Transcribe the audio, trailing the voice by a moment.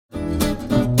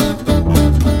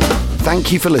Thank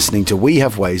you for listening to We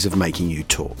Have Ways of Making You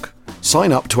Talk.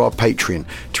 Sign up to our Patreon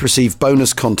to receive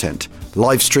bonus content,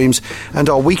 live streams, and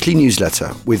our weekly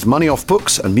newsletter with money off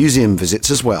books and museum visits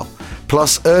as well,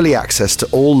 plus early access to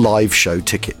all live show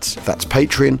tickets. That's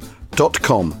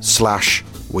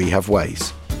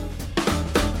patreon.com/wehaveways.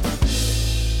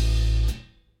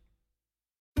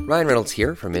 Ryan Reynolds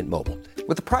here from Mint Mobile.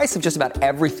 With the price of just about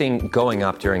everything going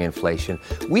up during inflation,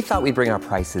 we thought we'd bring our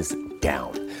prices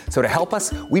down. So to help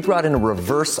us, we brought in a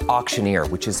reverse auctioneer,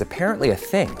 which is apparently a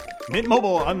thing. Mint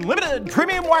Mobile Unlimited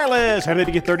Premium Wireless. How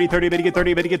to get 30, 30, bit to get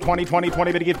 30, bit to get 20, 20,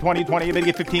 20, bit to get 20, 20, bit to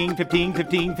get 15, 15,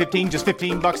 15, 15, just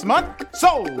 $15 a month?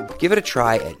 Sold! Give it a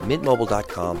try at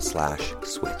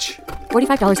mintmobile.com/switch.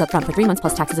 $45 up front for 3 months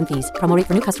plus taxes and fees. Promo rate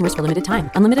for new customers for limited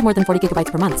time. Unlimited more than 40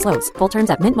 gigabytes per month. Slows full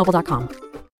terms at mintmobile.com.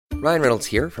 Ryan Reynolds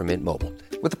here from Mint Mobile.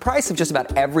 With the price of just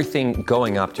about everything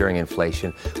going up during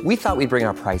inflation, we thought we'd bring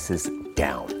our prices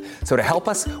down. So to help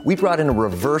us, we brought in a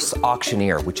reverse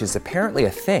auctioneer, which is apparently a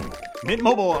thing. Mint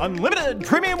Mobile Unlimited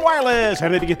Premium Wireless. How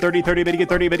to get 30, 30, bit to get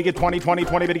 30, bit to get 20, 20,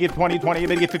 20, bit to get 20, 20,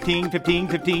 bit to get 15, 15,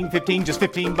 15, 15, just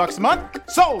 $15 a month?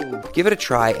 Sold! Give it a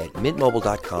try at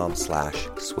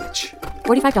mintmobile.com/switch.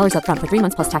 $45 up front for 3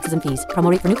 months plus taxes and fees.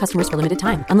 Promo rate for new customers for limited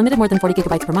time. Unlimited more than 40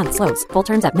 gigabytes per month. Slows full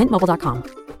terms at mintmobile.com.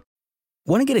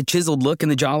 Want to get a chiseled look in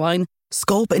the jawline?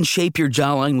 Sculpt and shape your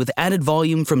jawline with added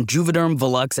volume from Juvederm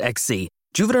Volux XC.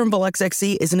 Juvederm Volux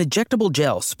XC is an injectable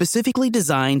gel specifically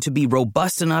designed to be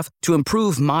robust enough to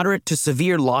improve moderate to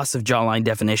severe loss of jawline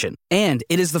definition. And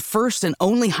it is the first and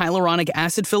only hyaluronic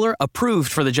acid filler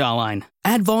approved for the jawline.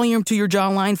 Add volume to your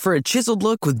jawline for a chiseled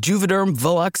look with Juvederm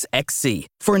Volux XC.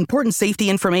 For important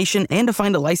safety information and to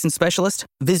find a licensed specialist,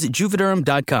 visit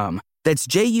Juvederm.com. That's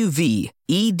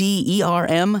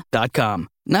JUVEDERM.com.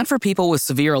 Not for people with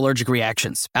severe allergic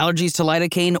reactions, allergies to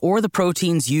lidocaine, or the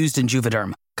proteins used in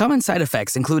Juvederm. Common side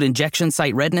effects include injection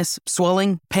site redness,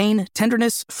 swelling, pain,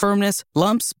 tenderness, firmness,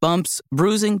 lumps, bumps,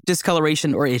 bruising,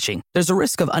 discoloration, or itching. There's a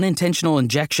risk of unintentional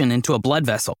injection into a blood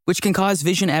vessel, which can cause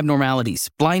vision abnormalities,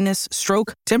 blindness,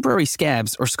 stroke, temporary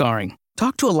scabs, or scarring.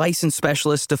 Talk to a licensed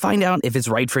specialist to find out if it's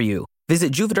right for you.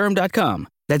 Visit Juvederm.com.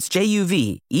 That's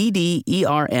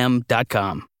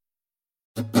JUVEDERM.com.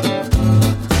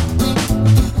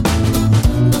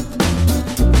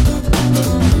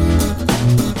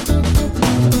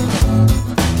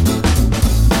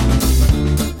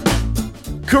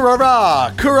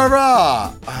 Kurara,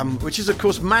 kurara, which is of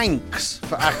course Manx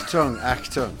for Achtung,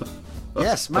 Achtung.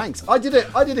 Yes, Manx. I did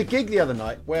a gig the other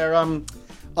night where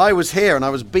I was here and I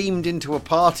was beamed into a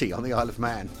party on the Isle of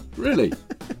Man. Really?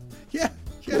 Yeah.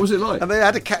 What was it like? And they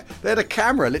had a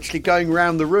camera literally going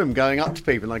round the room, going up to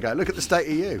people, and I go, "Look at the state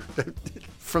of you,"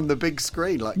 from the big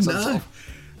screen, like some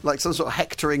sort of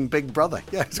hectoring Big Brother.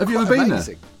 Yeah, have you ever been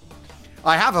amazing. There?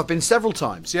 I have. I've been several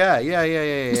times. Yeah.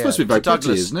 It's supposed to be very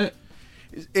pretty, isn't it?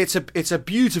 It's a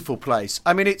beautiful place.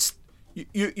 I mean, it's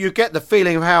you get the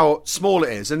feeling of how small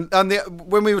it is, and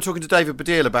when we were talking to David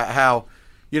Baddiel about how,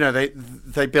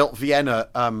 they built Vienna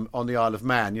on the Isle of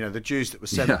Man, the Jews that were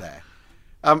sent there.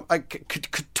 I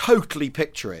could totally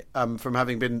picture it from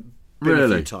having been a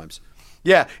few times.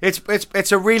 Yeah,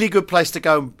 it's a really good place to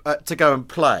go and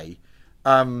play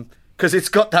because it's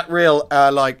got that real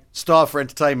Star for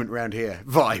Entertainment round here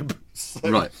vibe.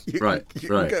 So right.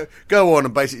 Go on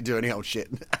and basically do any old shit.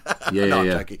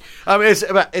 Yeah.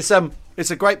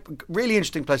 It's a great, really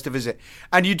interesting place to visit,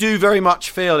 and you do very much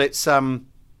feel it's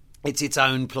its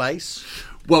own place.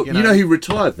 Well, you know who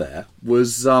retired there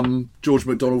was George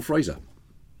MacDonald Fraser.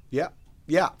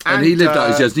 Yeah, and he lived out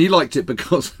his years, and he liked it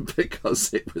because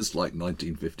it was like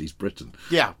 1950s Britain.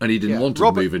 Yeah, and he didn't want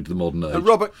to move into the modern age.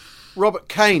 Robert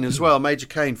Kane as well, Major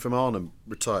Kane from Arnhem,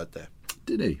 retired there.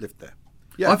 Did he? Lived there.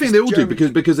 Yeah, I think they all do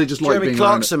because they just like being. Jeremy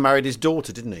Clarkson married his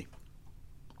daughter, didn't he?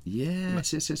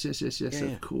 Yes,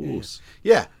 of course.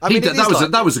 Yeah, I mean,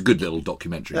 that was a good little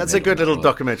documentary. That's a good little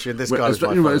documentary, and this guy was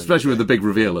especially with the big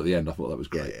reveal at the end. I thought that was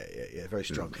great. Yeah, very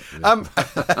strong.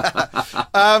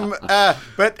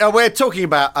 But we're talking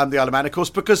about the Isle of Man, of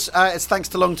course, because it's thanks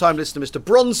to long-time listener Mr.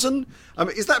 Bronson.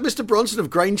 Is that Mr. Bronson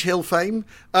of Grange Hill fame,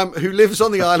 who lives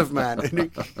on the Isle of Man?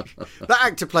 That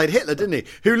actor played Hitler, didn't he?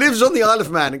 Who lives on the Isle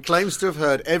of Man and claims to have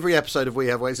heard every episode of We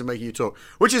Have Ways of Making You Talk,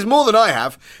 which is more than I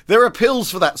have. There are pills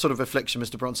for that sort of affliction,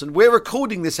 Mr. Bronson. We're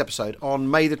recording this episode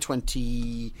on May the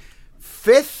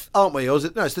 25th, aren't we? Or is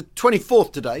it? No, it's the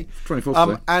 24th today.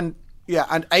 24th today. And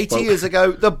 80 years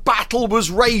ago, the battle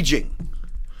was raging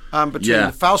between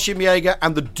the Fallschirmjäger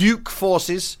and the Duke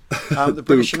forces, the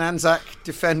British and Anzac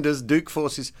defenders, Duke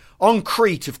forces, on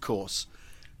Crete, of course.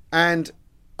 And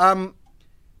I've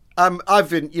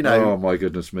been, Oh my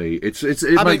goodness me! It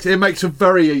makes a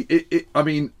very. I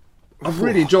mean, I've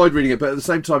really enjoyed reading it, but at the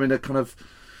same time in a kind of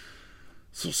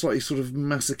slightly sort of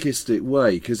masochistic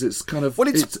way, because it's kind of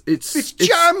it's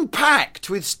jam packed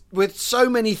with so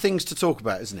many things to talk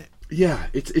about, isn't it? Yeah,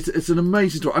 it's an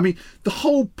amazing story. I mean, the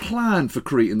whole plan for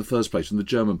Crete in the first place, from the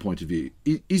German point of view,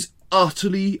 is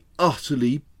utterly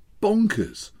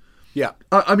bonkers. Yeah,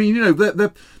 I mean, you know,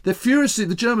 they're furiously,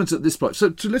 the Germans at this point.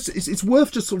 So it's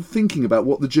worth just sort of thinking about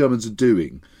what the Germans are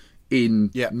doing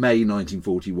in May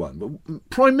 1941. But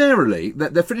primarily,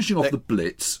 they're finishing off the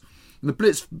Blitz. And the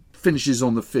Blitz finishes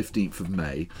on the 15th of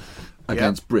May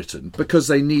against Britain, because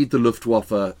they need the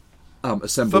Luftwaffe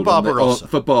assembled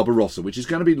for Barbarossa, which is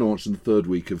going to be launched in the third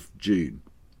week of June.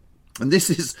 And this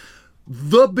is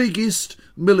the biggest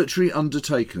military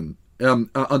undertaking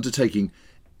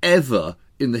ever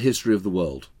in the history of the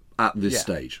world at this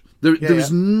stage. There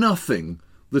is nothing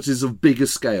that is of bigger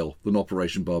scale than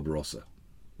Operation Barbarossa.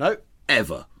 No.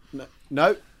 Ever.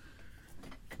 No.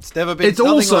 It's never been. Nothing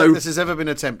like this has ever been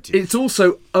attempted. It's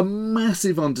also a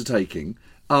massive undertaking,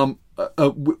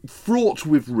 fraught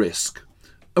with risk,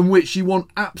 in which you want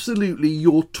absolutely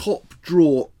your top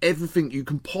drawer, everything you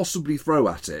can possibly throw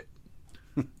at it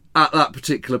at that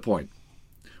particular point.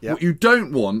 Yep. What you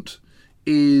don't want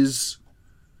is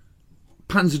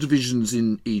panzer divisions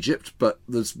in Egypt, but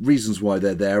there's reasons why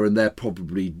they're there, and they're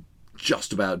probably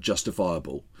just about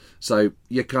justifiable. So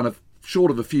you're kind of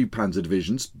short of a few panzer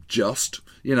divisions,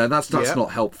 that's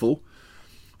not helpful.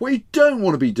 What you don't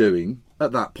want to be doing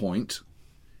at that point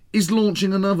is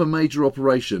launching another major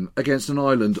operation against an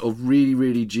island of really,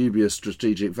 really dubious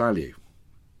strategic value,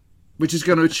 which is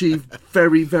going to achieve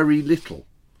very, very little.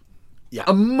 Yeah.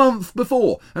 A month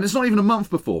before, and it's not even a month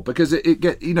before, because it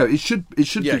should be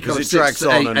kind of 6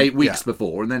 to 8 weeks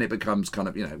before, and then it becomes kind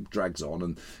of drags on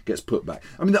and gets put back.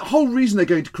 I mean, the whole reason they're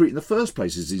going to Crete in the first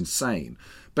place is insane,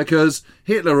 because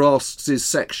Hitler asks his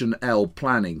Section L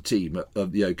planning team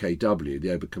of the OKW, the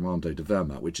Oberkommando der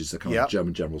Wehrmacht, which is the kind of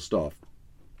German General Staff,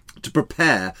 to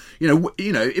prepare.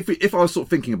 If I was sort of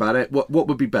thinking about it, what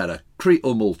would be better, Crete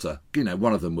or Malta?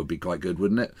 One of them would be quite good,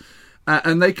 wouldn't it?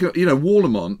 And they, General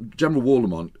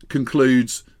Warlimont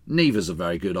concludes neither's a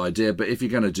very good idea, but if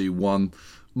you're going to do one,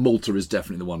 Malta is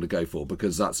definitely the one to go for,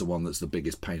 because that's the one that's the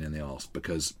biggest pain in the arse.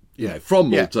 Because from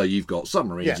Malta you've got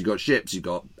submarines, you've got ships, you've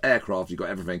got aircraft, you've got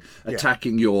everything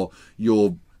attacking your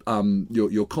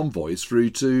convoys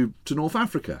through to North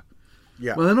Africa.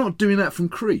 Yeah. Well, they're not doing that from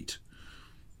Crete.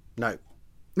 No,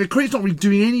 Crete's not really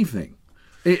doing anything.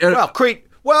 Crete.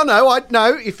 Well,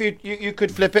 no. If you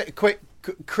could flip it,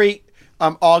 Crete.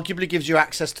 Arguably gives you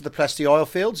access to the Plesty oil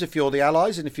fields if you're the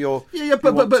Allies, and if you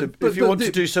want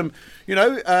to do some,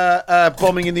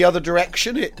 bombing in the other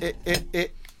direction,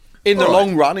 in the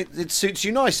long run, it suits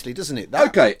you nicely, doesn't it?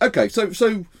 Okay.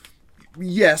 So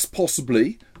yes,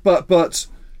 possibly, but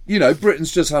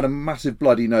Britain's just had a massive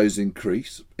bloody nose in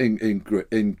Greece. Yeah,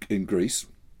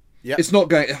 it's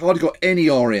hardly got any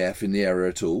RAF in the area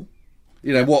at all.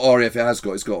 What RAF it has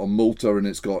got? It's got on Malta, and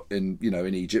it's got in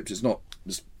Egypt. It's not.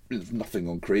 There's nothing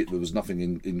on Crete. There was nothing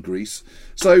in Greece.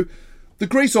 So the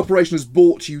Greece operation has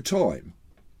bought you time.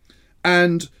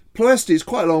 And Ploesti is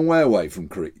quite a long way away from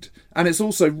Crete. And it's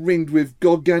also ringed with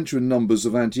gargantuan numbers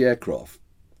of anti-aircraft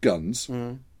guns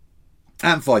and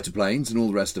fighter planes and all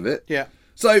the rest of it. Yeah.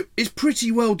 So it's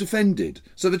pretty well defended.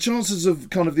 So the chances of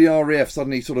kind of the RAF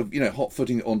suddenly sort of,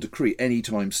 hot-footing it onto Crete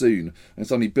anytime soon and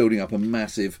suddenly building up a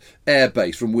massive air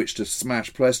base from which to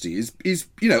smash Ploesti is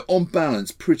on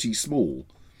balance, pretty small.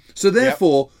 So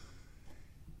therefore,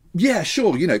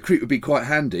 Crete would be quite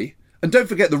handy. And don't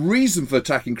forget the reason for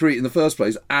attacking Crete in the first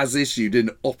place, as issued in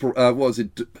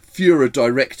Führer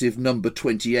Directive number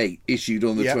 28, issued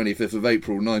on the 25th of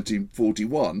April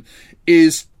 1941,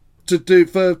 is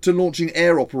to launching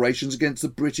air operations against the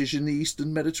British in the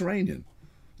Eastern Mediterranean.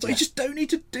 So you just don't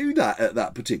need to do that at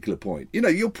that particular point.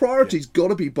 Your priority's got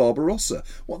to be Barbarossa.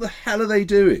 What the hell are they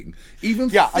doing? Even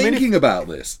thinking about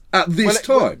this at this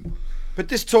time. But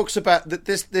this talks about that.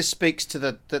 This speaks to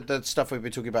the stuff we've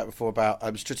been talking about before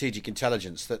about strategic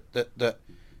intelligence. That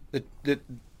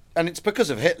and it's because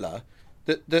of Hitler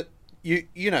that you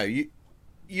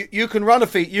can run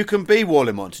you can be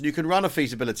Warlimont and you can run a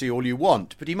feasibility all you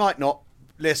want, but he might not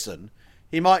listen.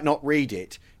 He might not read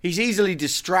it. He's easily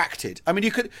distracted. I mean,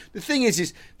 the thing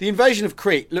is the invasion of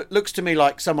Crete looks to me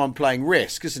like someone playing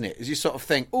Risk, isn't it? As you sort of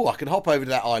think, I can hop over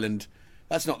to that island.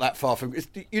 That's not that far from.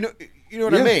 You know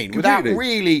what I mean? Completely. Without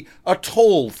really at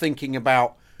all thinking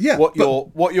about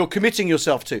what you're committing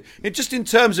yourself to. Just in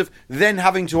terms of then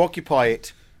having to occupy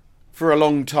it for a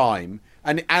long time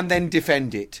and then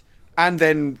defend it and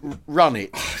then run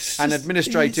it and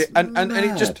administrate it and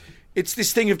it just it's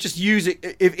this thing of just using.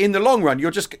 If in the long run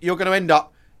you're going to end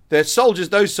up They're soldiers.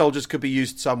 Those soldiers could be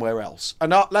used somewhere else.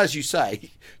 And as you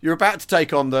say, you're about to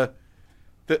take on the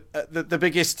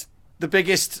biggest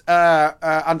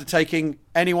undertaking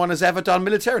anyone has ever done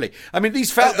militarily. I mean, the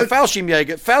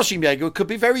Fallschirmjäger could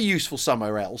be very useful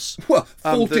somewhere else. Well,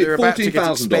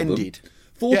 14,000 of them.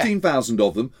 14,000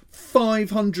 of them.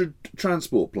 500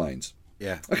 transport planes.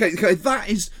 Yeah. Okay. That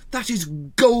is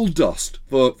gold dust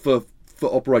for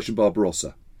Operation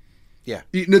Barbarossa. Yeah.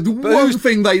 The one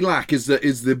thing they lack is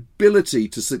the ability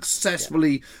to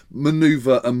successfully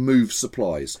manoeuvre and move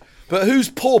supplies. But whose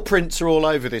paw prints are all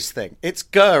over this thing? It's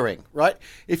Goering, right?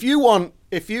 What you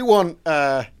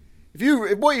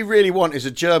really want is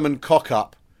a German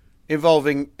cock-up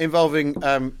involving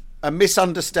a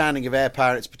misunderstanding of air power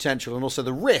and its potential, and also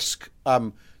the risk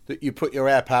that you put your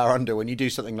air power under when you do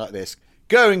something like this.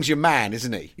 Goering's your man,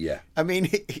 isn't he? Yeah. I mean,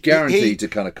 guaranteed to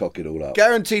kind of cock it all up.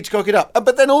 Guaranteed to cock it up.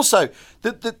 But then also,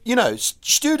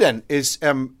 Student is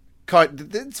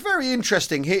it's very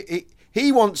interesting.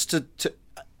 He wants to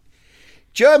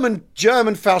German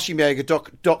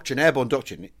Fallschirmjäger doctrine, airborne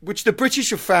doctrine, which the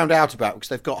British have found out about because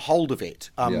they've got hold of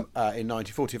it in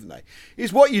 1940, haven't they?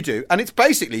 Is what you do, and it's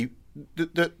basically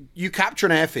that you capture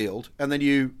an airfield and then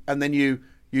you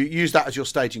use that as your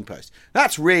staging post.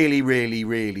 That's really, really,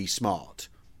 really smart,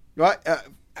 right?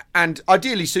 And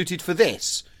ideally suited for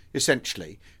this,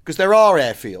 essentially, because there are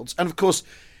airfields, and of course,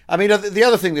 I mean, the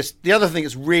other thing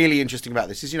that's really interesting about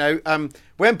this is,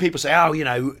 when people say,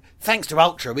 thanks to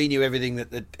Ultra, we knew everything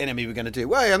that the enemy were going to do.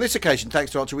 Well, on this occasion,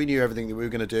 thanks to Ultra, we knew everything that we were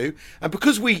going to do, and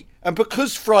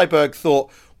because Freiburg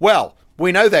thought, well,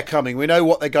 we know they're coming, we know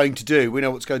what they're going to do, we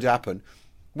know what's going to happen,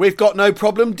 we've got no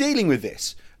problem dealing with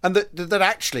this. And that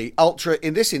actually Ultra,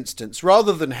 in this instance,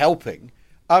 rather than helping,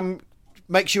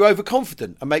 makes you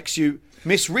overconfident and makes you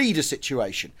misread a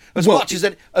situation as much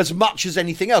as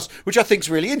anything else, which I think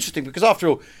is really interesting because, after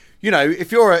all,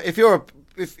 if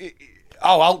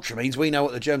Ultra means we know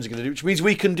what the Germans are going to do, which means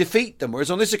we can defeat them. Whereas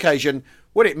on this occasion,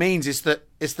 what it means is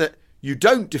that you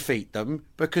don't defeat them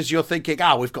because you're thinking,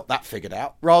 we've got that figured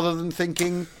out, rather than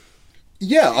thinking.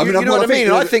 Yeah, I mean, you know what I mean?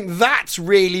 And I think that's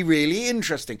really, really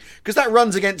interesting because that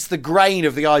runs against the grain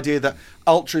of the idea that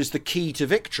Ultra is the key to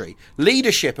victory.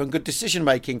 Leadership and good decision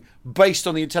making based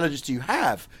on the intelligence you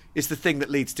have is the thing that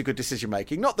leads to good decision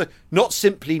making, not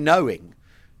simply knowing.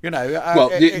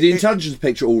 The intelligence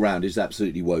picture all round is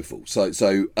absolutely woeful. So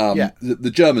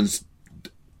the Germans.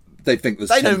 They think there's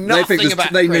they know nothing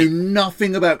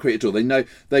about Crete at all.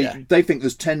 They think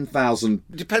there's 10,000.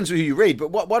 It depends who you read, but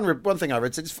one thing I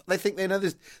read said they think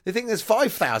there's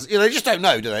 5,000. They just don't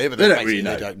know, do they? But they don't really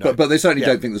know. They don't know. But they certainly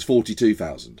don't think there's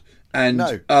 42,000. And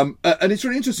no. And it's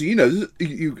really interesting.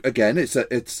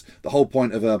 It's the whole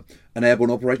point of an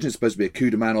airborne operation. It's supposed to be a coup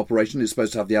de main operation. It's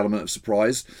supposed to have the element of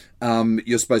surprise.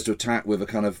 You're supposed to attack with a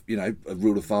kind of a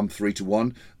rule of thumb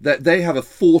 3-1. They have a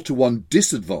 4-1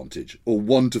 disadvantage or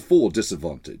 1-4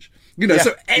 disadvantage.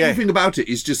 So everything about it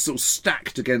is just sort of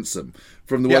stacked against them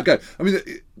from the word go. I mean,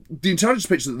 the intelligence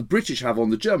picture that the British have on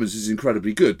the Germans is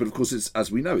incredibly good, but of course, it's,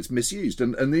 as we know, it's misused.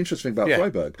 And the interesting thing about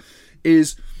Freiburg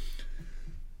is.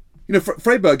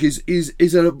 Freiburg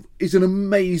is an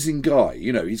amazing guy.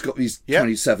 He's got these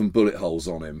 27 bullet holes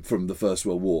on him from the First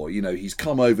World War. He's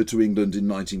come over to England in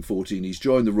 1914. He's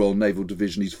joined the Royal Naval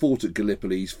Division. He's fought at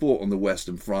Gallipoli. He's fought on the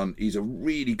Western Front. He's a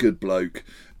really good bloke.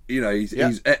 He's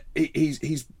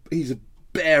a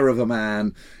bear of a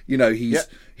man.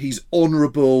 He's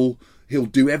honourable. He'll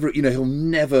do he'll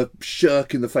never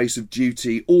shirk in the face of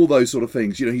duty, all those sort of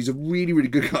things. He's a really, really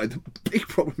good guy. The big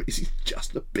problem is he's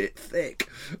just a bit thick.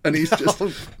 And he's just,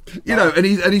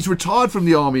 and he's retired from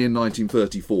the army in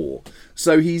 1934.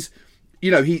 So he's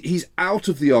out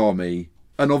of the army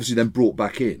and obviously then brought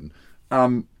back in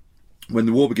when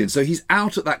the war begins. So he's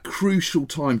out at that crucial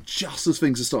time just as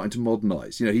things are starting to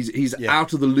modernise. He's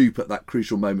out of the loop at that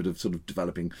crucial moment of sort of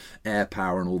developing air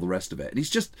power and all the rest of it. And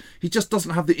he just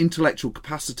doesn't have the intellectual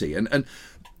capacity. And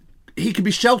he can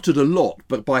be sheltered a lot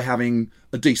but by having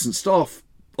a decent staff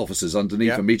officers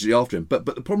underneath immediately after him. But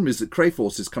the problem is that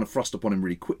Crayforce is kind of thrust upon him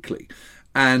really quickly.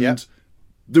 And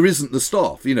there isn't the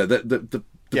staff. The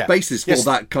basis for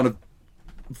that kind of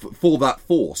for that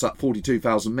force, that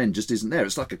 42,000 men, just isn't there.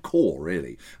 It's like a corps,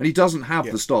 really. And he doesn't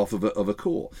have the staff of a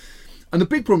corps. And the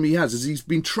big problem he has is he's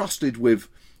been trusted with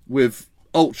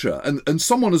Ultra, and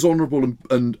someone as honourable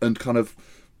and kind of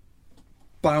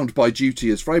bound by duty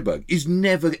as Freiburg is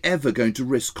never, ever going to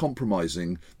risk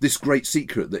compromising this great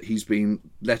secret that he's been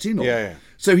let in on.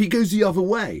 So he goes the other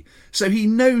way. So he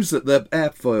knows that the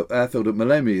airfield at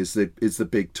Malemi is the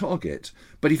big target,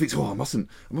 but he thinks, I mustn't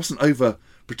over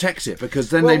protect it because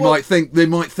then they might think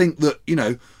that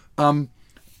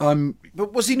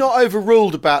But was he not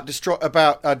overruled about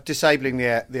disabling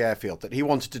the airfield? That he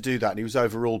wanted to do that, and he was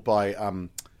overruled by.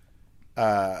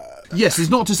 Yes, it's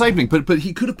not disabling, but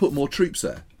he could have put more troops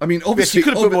there. I mean, obviously, yes,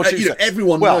 he could have put more troops there.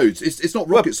 Everyone knows it's not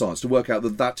rocket science to work out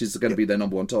that is going to be their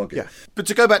number one target. Yeah. But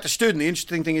to go back to Student, the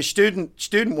interesting thing is Student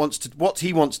wants to, what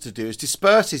he wants to do is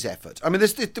disperse his effort. I mean,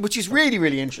 which is really,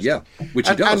 really interesting. Yeah, which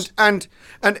he does, and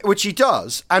which he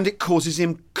does, and it causes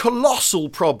him colossal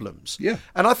problems. Yeah.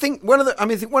 And I think one of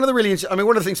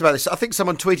the things about this, I think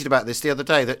someone tweeted about this the other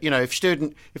day, that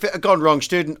if it had gone wrong,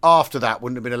 Student after that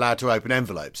wouldn't have been allowed to open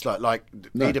envelopes. No.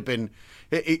 He'd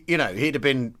have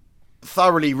been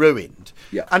thoroughly ruined.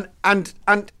 Yeah. And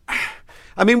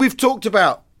I mean, we've talked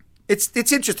about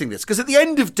it's interesting this, because at the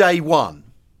end of day one.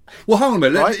 Well, hang on a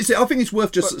minute. Right? I think it's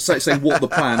worth just saying what the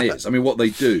plan is. I mean, what they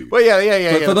do. Well,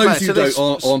 yeah. For those who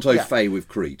aren't au fait with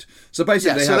Crete, so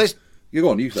basically you go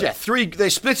on. You say. Yeah, they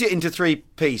split it into three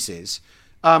pieces.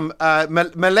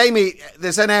 Malemi,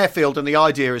 there's an airfield, and the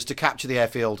idea is to capture the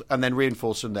airfield and then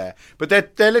reinforce from there. But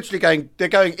they're literally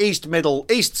going east, middle,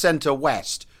 east, centre,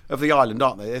 west of the island,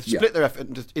 aren't they? They've split their effort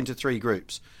into three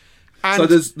groups. And so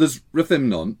there's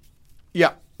Rethymnon,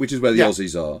 which is where the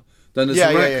Aussies are. Then there's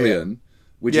Heraklion,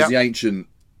 which is the ancient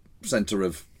centre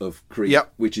of Crete,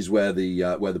 which is where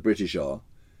the British are.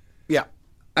 Yeah.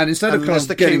 And instead of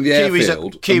getting the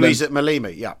airfield, Kiwis at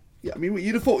Malemi, Yeah, I mean,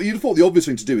 you'd have thought the obvious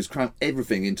thing to do is cram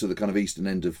everything into the kind of eastern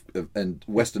end and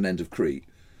western end of Crete.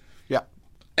 Yeah.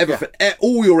 Everything,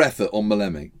 all your effort on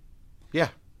Malemi. Yeah.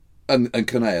 And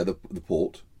Canea, the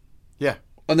port. Yeah.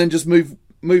 And then just move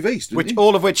east.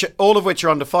 All of which are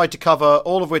under fighter cover,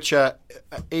 all of which are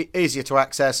easier to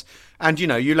access, and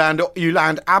you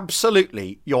land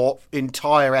absolutely your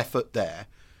entire effort there.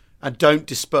 And don't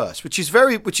disperse, which is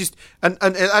and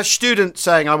as Student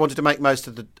saying, I wanted to make most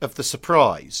of the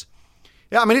surprise.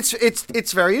 Yeah, I mean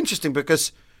it's very interesting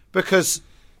because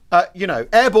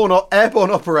airborne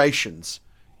operations,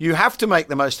 you have to make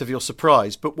the most of your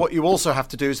surprise, but what you also have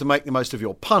to do is to make the most of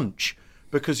your punch,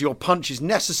 because your punch is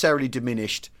necessarily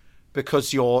diminished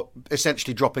because you're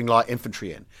essentially dropping light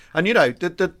infantry in. And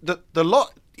the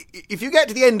lot. If you get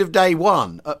to the end of day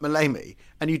one at Malemi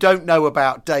and you don't know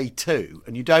about day two,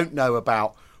 and you don't know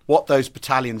about what those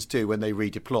battalions do when they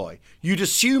redeploy, you'd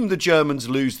assume the Germans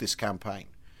lose this campaign.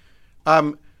 I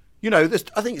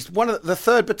think it's one of the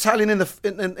 3rd Battalion in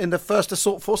the First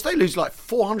Assault Force. They lose like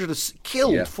 400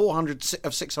 400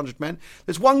 of 600 men.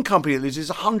 There's one company that loses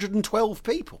 112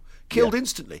 people killed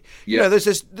instantly. Yeah. There's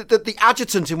this the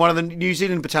adjutant in one of the New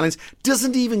Zealand battalions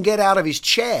doesn't even get out of his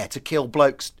chair to kill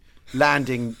blokes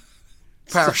landing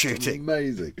parachuting.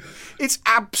 Amazing. It's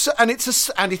and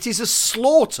it is a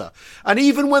slaughter. And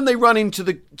even when they run into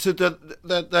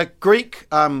the Greek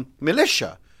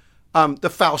militia, the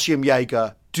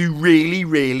Fallschirmjäger do really,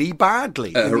 really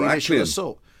badly in the initial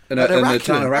assault. And the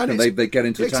town of Heraklion, they get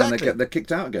into the town and they're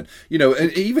kicked out again.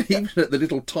 And even at the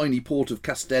little tiny port of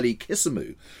Castelli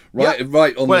Kissimu,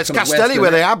 right on well, it's Castelli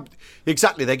where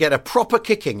they get a proper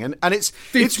kicking, and it's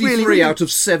 53 really, out of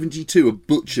 72 are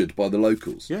butchered by the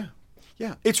locals.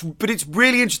 Yeah, it's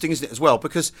really interesting, isn't it, as well?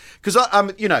 Because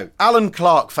Alan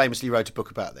Clark famously wrote a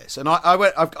book about this, and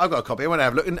I've got a copy. I went to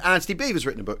have a look, and Anthony Beevor's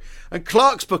written a book, and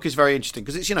Clark's book is very interesting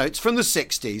because it's from the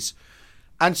 60s,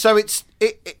 and so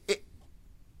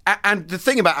and the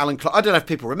thing about Alan Clark, I don't know if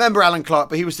people remember Alan Clark,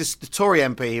 but he was the Tory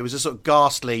MP. He was a sort of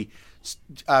ghastly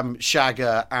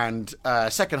shagger and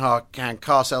second-hand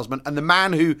car salesman, and the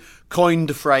man who coined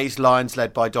the phrase "lions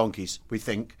led by donkeys." We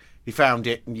think he found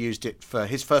it and used it for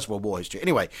his First World War history.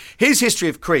 Anyway, his history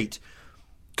of Crete,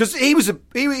 because he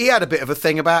had a bit of a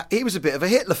thing about, he was a bit of a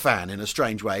Hitler fan in a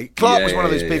strange way. Clark was one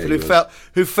of those people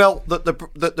who felt that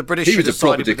the British he should was have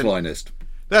a proper declinist.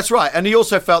 That's right, and he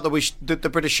also felt that the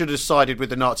British should have sided with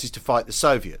the Nazis to fight the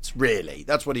Soviets. Really,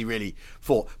 that's what he really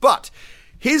thought. But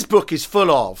his book is full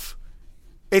of.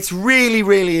 It's really,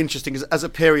 really interesting as a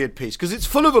period piece, because it's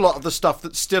full of a lot of the stuff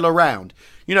that's still around.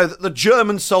 The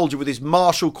German soldier with his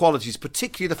martial qualities,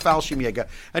 particularly the Fallschirmjäger,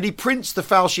 and he prints the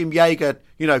Fallschirmjäger,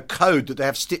 code that they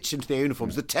have stitched into their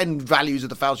uniforms, the 10 values of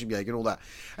the Fallschirmjäger and all that.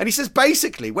 And he says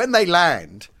basically when they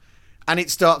land and it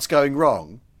starts going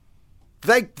wrong,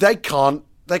 they can't.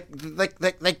 They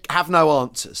have no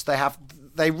answers.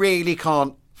 They really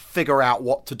can't figure out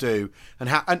what to do and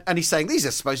he's saying these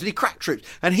are supposedly crack troops,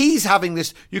 and he's having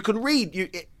this. You can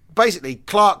read basically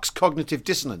Clark's cognitive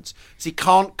dissonance. So he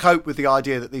can't cope with the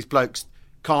idea that these blokes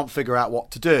can't figure out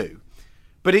what to do,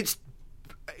 but it's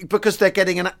because they're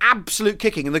getting an absolute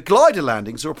kicking, and the glider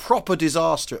landings are a proper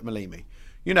disaster at Malemi.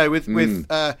 With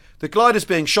the gliders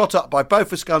being shot up by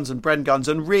Bofors guns and Bren guns,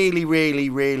 and really, really,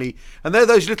 really, and they're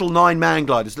those little 9-man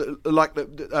gliders, like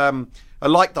are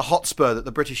like the Hotspur that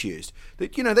the British used.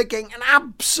 That they're getting an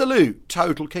absolute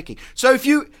total kicking. So if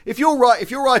you're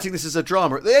writing this as a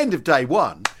drama at the end of day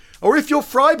one, or if you're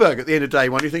Freiburg at the end of day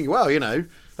one, you're thinking, well,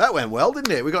 that went well,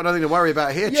 didn't it? We've got nothing to worry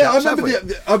about here. Yeah, chaps, I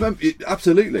remember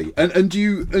absolutely. And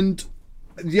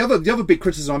the other big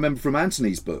criticism I remember from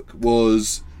Anthony's book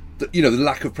was that, the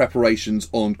lack of preparations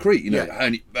on Crete.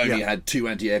 Only had 2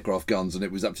 anti-aircraft guns, and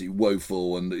it was absolutely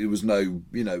woeful, and it was it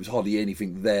was hardly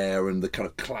anything there, and the kind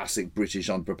of classic British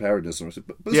unpreparedness.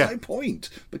 But there's no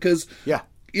point, because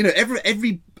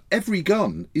every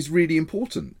gun is really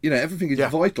important. Everything is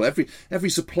vital. Every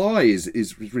supply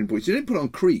is really important. You don't put it on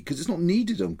Crete because it's not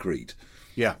needed on Crete.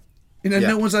 Yeah.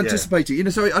 No one's anticipating.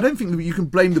 So I don't think that you can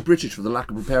blame the British for the lack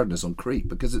of preparedness on Crete,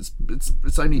 because it's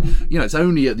only it's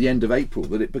only at the end of April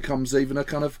that it becomes even a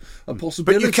kind of a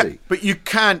possibility. But you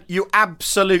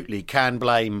absolutely can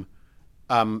blame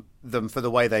them for the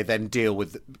way they then deal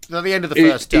with at the end of the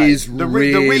first day. It is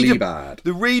really bad.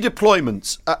 The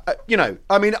redeployments.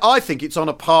 I think it's on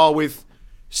a par with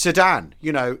Sudan.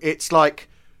 It's like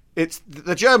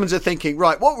the Germans are thinking,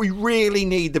 right, what we really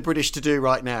need the British to do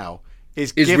right now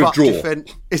is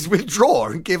withdraw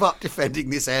and give up defending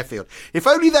this airfield. If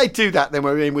only they do that, then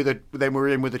we're in with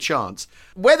a chance.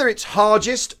 Whether it's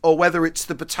Hargest or whether it's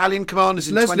the battalion commanders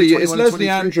in 2021 it's Leslie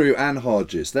Andrew and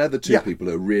Hargest. They're the two people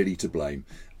who are really to blame.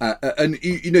 And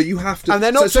you have to, and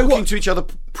they're not talking to each other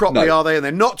properly, are they? And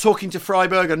they're not talking to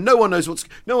Freiburg, and no one knows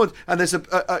and there's a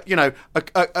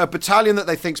battalion that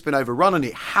they think's been overrun, and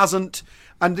it hasn't.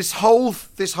 And this whole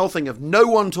thing of no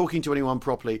one talking to anyone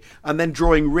properly, and then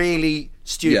drawing really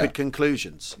stupid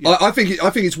conclusions. I think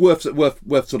it's worth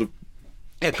sort of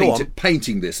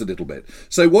painting this a little bit.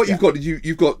 So what you've got,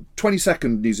 you've got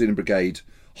 22nd New Zealand Brigade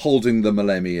holding the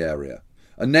Malemi area,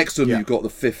 and next to them you've got the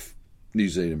 5th New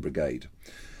Zealand Brigade.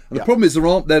 And the problem is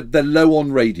they're low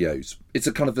on radios. It's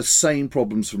a kind of the same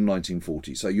problems from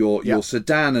 1940. So your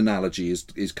Sudan analogy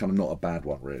is kind of not a bad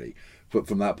one, really,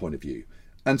 from that point of view.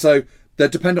 And so they're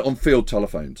dependent on field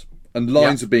telephones, and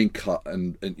lines are being cut,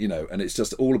 and it's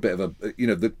just all a bit of a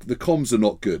the comms are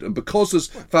not good, and because there's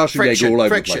Fallschirmjäger all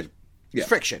over the place.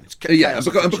 Friction.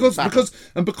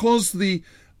 And because the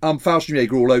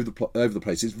Fallschirmjäger all over the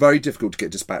place, it's very difficult to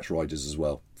get dispatch riders as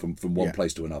well from one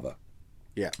place to another.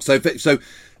 Yeah. So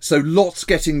lots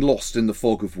getting lost in the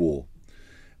fog of war,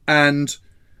 and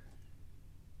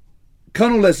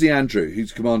Colonel Leslie Andrew,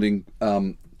 who's commanding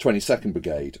 22nd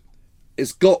Brigade,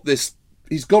 has got this.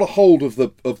 He's got a hold of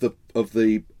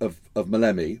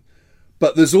Malemi,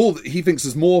 but he thinks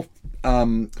there's more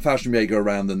Fallschirmjäger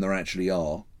around than there actually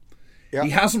are. Yep.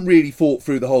 He hasn't really thought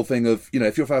through the whole thing of,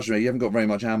 if you're Fallschirmjäger, you haven't got very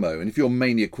much ammo, and if you're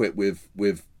mainly equipped with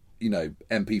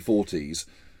MP40s,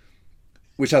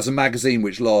 which has a magazine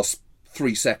which lasts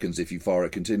 3 seconds if you fire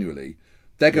it continually,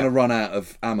 they're going to run out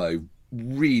of ammo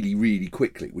really, really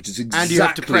quickly, which is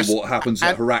exactly what happens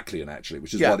at Heraklion, actually,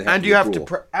 which is why they have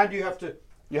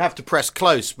you have to press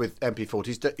close with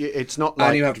MP40s. It's not like...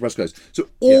 And you have to press close. So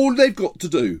all they've got to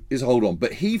do is hold on.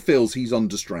 But he feels he's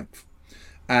under strength,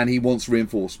 and he wants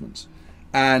reinforcements.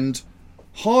 And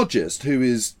Hargest, who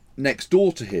is next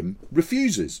door to him,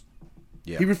 refuses.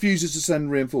 Yeah. He refuses to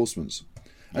send reinforcements.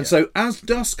 And so as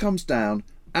dusk comes down,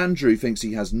 Andrew thinks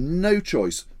he has no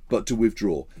choice but to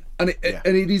withdraw. And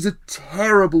it is a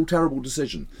terrible, terrible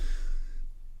decision.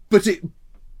 But it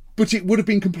would have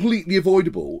been completely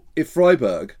avoidable if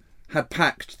Freiburg had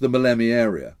packed the Malemi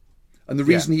area. And the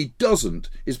reason he doesn't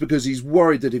is because he's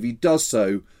worried that if he does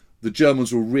so, the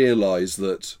Germans will realise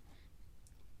that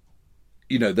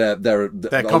they're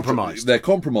compromised. They're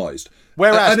commised.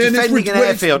 Whereas defending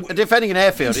an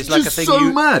airfield is like a thing.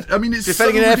 So mad. I mean, it's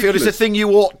defending an airfield is a thing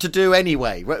you ought to do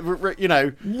anyway. Right.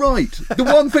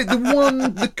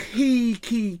 The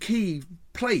key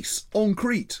place on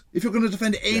Crete, if you're going to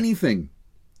defend anything,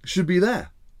 should be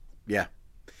there. Yeah.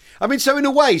 I mean, so in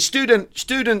a way, students,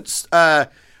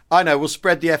 will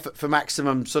spread the effort for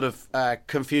maximum sort of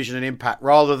confusion and impact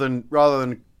rather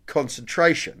than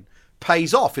concentration.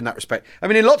 Pays off in that respect. I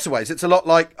mean, in lots of ways, it's a lot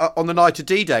like on the night of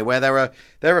D-Day, where there are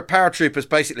paratroopers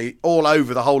basically all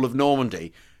over the whole of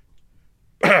Normandy.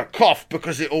 Cough,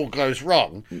 because it all goes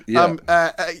wrong. Yeah.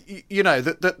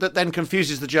 That then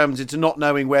confuses the Germans into not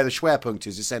knowing where the Schwerpunkt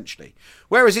is, essentially.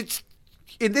 Whereas it's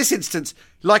in this instance,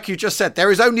 like you just said, there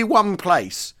is only one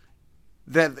place.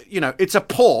 It's a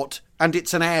port and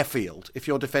it's an airfield. If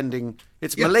you're defending,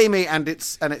 it's Malemi and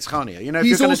it's Chania. If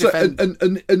he's you're going also to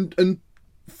defend, and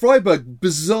Freiburg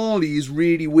bizarrely is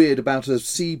really weird about a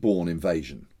seaborne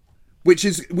invasion, which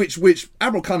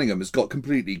Admiral Cunningham has got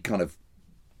completely kind of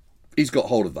he's got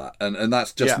hold of that, and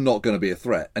that's just not going to be a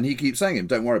threat. And he keeps saying,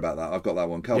 "Don't worry about that. I've got that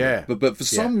one covered." Yeah. But for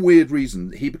some weird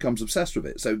reason, he becomes obsessed with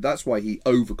it. So that's why he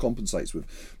overcompensates with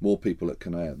more people at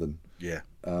Kanea than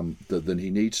he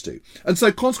needs to. And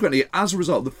so consequently, as a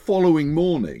result, the following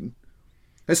morning,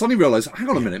 I suddenly realised, hang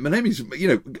on a minute, my name is,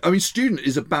 Student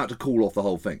is about to call off the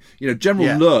whole thing.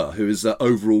 General Lur, who is the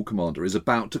overall commander, is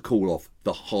about to call off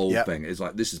the whole thing. It's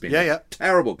like, this has been a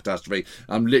terrible catastrophe.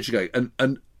 I'm literally going,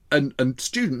 and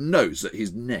Student knows that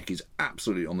his neck is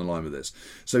absolutely on the line with this.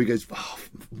 So he goes,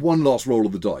 one last roll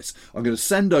of the dice. I'm going to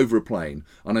send over a plane,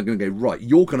 and I'm going to go, right,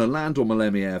 you're going to land on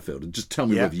Malemi Airfield, and just tell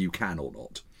me whether you can or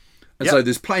not. And so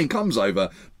this plane comes over,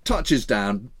 touches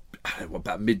down,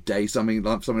 about midday, something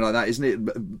like that, isn't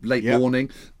it? Late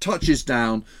morning, touches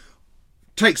down,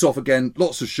 takes off again,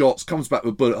 lots of shots, comes back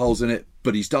with bullet holes in it,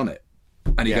 but he's done it.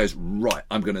 And he goes, right,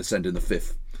 I'm going to send in the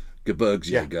 5th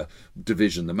Gebirgsjäger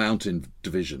Division, the Mountain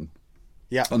Division,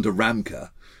 under Ramke.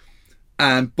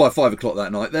 And by 5 o'clock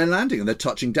that night, they're landing and they're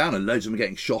touching down, and loads of them are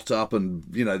getting shot up, and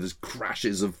there's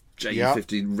crashes of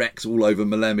Ju-50 wrecks all over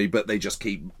Malemi, but they just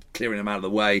keep clearing them out of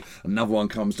the way. Another one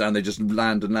comes down, they just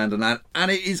land, and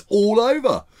it is all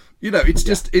over. It's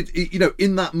just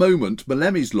in that moment,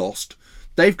 Malemi's lost.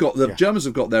 They've got the Germans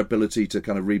have got their ability to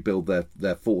kind of rebuild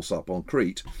their force up on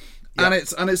Crete, and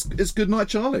it's good night,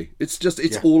 Charlie.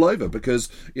 It's all over because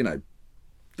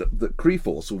the Crete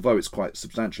force, although it's quite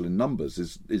substantial in numbers,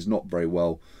 is not very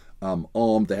well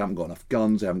armed. They haven't got enough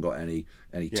guns. They haven't got any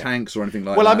tanks or anything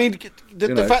like that. Well, I mean,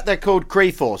 the fact they're called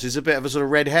Crete force is a bit of a sort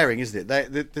of red herring, isn't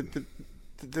it?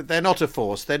 They're not a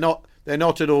force. They're not an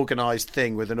organised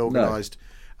thing with an organised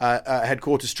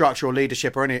headquarters structure or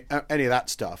leadership or any of that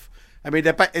stuff. I mean,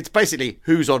 it's basically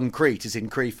who's on Crete is in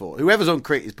Crete force. Whoever's on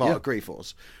Crete is part of Crete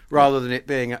force, rather than it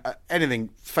being anything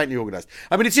faintly organised.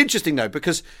 I mean, it's interesting though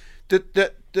because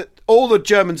all the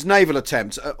Germans' naval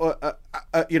attempts,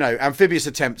 amphibious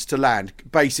attempts to land,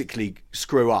 basically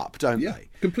screw up, don't they?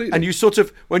 Completely. And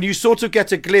when you sort of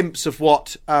get a glimpse of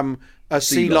what a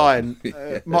sea lion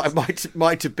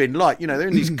might have been like, they're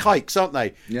in these kikes, aren't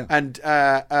they? Yeah. And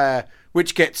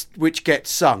which gets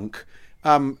sunk.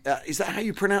 Is that how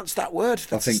you pronounce that word?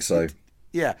 I think so.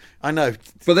 Yeah, I know.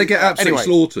 But they get absolutely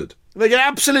slaughtered. They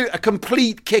get a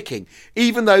complete kicking,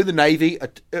 even though the Navy,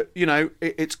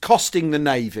 it's costing the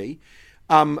Navy,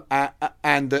 from air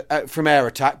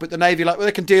attack. But the Navy,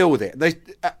 they can deal with it.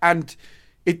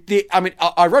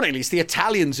 Ironically, it's the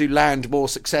Italians who land more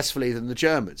successfully than the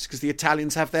Germans because the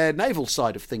Italians have their naval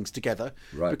side of things together,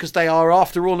 because they are,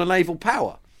 after all, a naval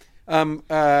power. And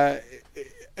the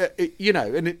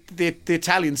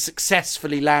Italians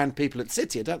successfully land people at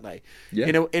Sittia, don't they? Yeah.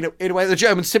 In a way the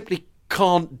Germans simply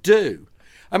can't do.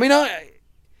 I mean,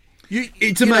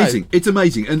 it's amazing. It's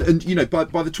amazing, and by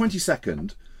the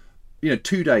 22nd,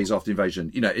 2 days after the invasion,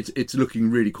 it's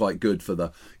looking really quite good for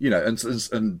the and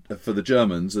for the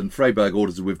Germans. And Freiburg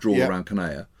orders a withdrawal around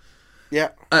Kanea. Yeah,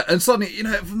 and suddenly,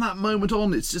 from that moment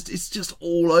on, it's just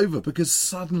all over because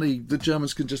suddenly the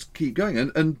Germans can just keep going,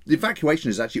 and the evacuation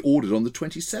is actually ordered on the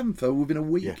 27th, so within a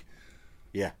week.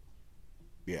 Yeah.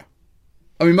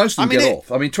 I mean, most of them get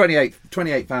off. I mean,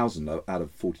 28,000 out of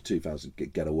 42,000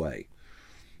 get away.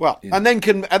 Well, and then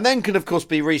can of course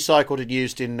be recycled and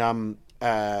used in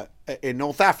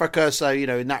North Africa. So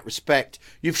in that respect,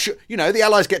 the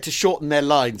Allies get to shorten their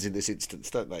lines in this instance,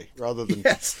 don't they? Rather than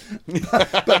but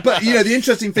the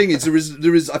interesting thing is there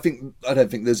is I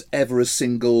don't think there's ever a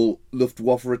single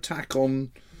Luftwaffe attack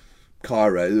on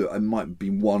Cairo. It might be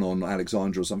one on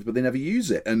Alexandria or something, but they never use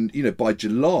it. And by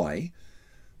July,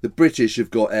 the British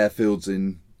have got airfields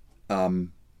in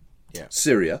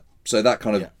Syria, so that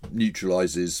kind of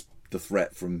neutralises the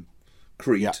threat from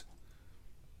Crete. Yeah.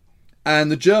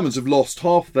 And the Germans have lost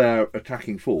half their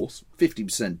attacking force,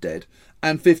 50% dead,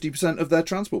 and 50% of their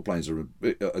transport planes are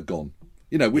gone.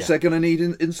 Which they're going to need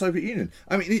in the Soviet Union.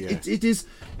 I mean, it is,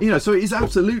 so it is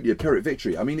absolutely a Pyrrhic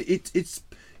victory. I mean, it's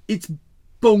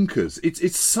bonkers.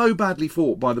 It's so badly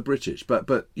fought by the British, but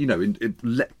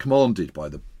commanded by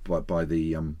the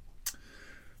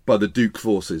Duke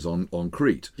forces on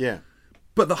Crete. Yeah.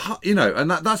 But and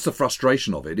that's the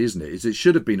frustration of it, isn't it? Is it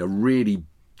should have been a really,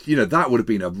 that would have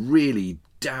been a really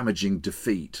damaging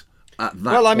defeat at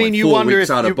that point. I mean, you wonder if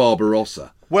out of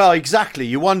Barbarossa. Well, exactly.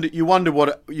 You wonder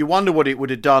what it would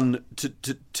have done to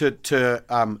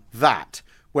that.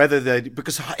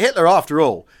 Because Hitler, after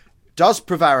all, does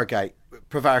prevaricate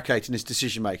in his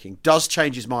decision making, does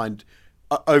change his mind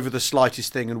over the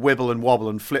slightest thing and wibble and wobble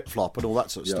and flip flop and all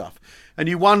that sort of stuff. And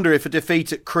you wonder if a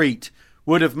defeat at Crete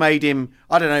would have made him,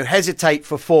 I don't know, hesitate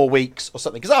for 4 weeks or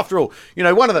something. Because after all,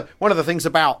 one of the things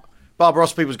about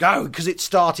Barbarossa people go, because it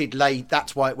started late,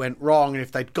 that's why it went wrong. And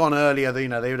if they'd gone earlier, they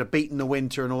would have beaten the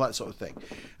winter and all that sort of thing.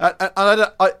 And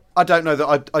I don't know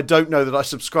that I don't know that I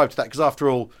subscribe to that, because after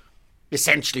all,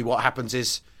 essentially what happens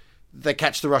is they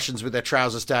catch the Russians with their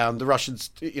trousers down. The Russians,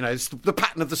 it's the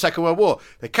pattern of the Second World War.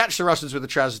 They catch the Russians with the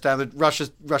trousers down. The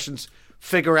Russians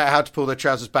figure out how to pull their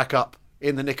trousers back up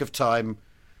in the nick of time.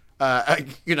 But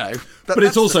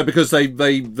it's also because they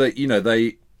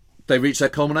reach their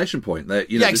culmination point.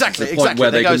 Exactly. The point where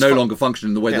they can no longer function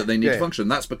in the way that they need to function.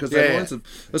 That's because their lines of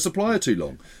the supply are too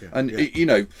long,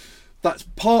 that's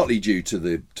partly due to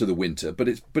the winter. But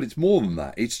it's more than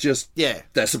that. It's just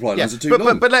their supply lines are too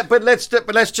long. But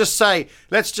let's just say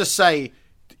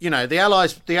the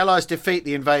Allies defeat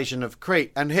the invasion of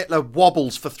Crete, and Hitler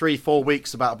wobbles for 3-4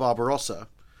 weeks about Barbarossa,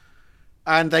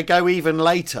 and they go even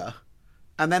later.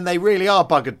 And then they really are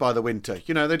buggered by the winter.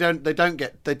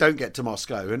 They don't get to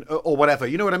Moscow or whatever.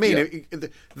 You know what I mean? Yeah.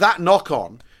 That knock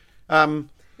on,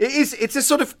 it's a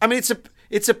sort of. I mean,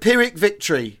 it's a Pyrrhic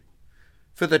victory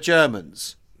for the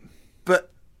Germans,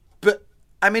 but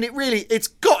I mean, it's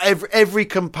got every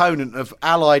component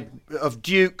of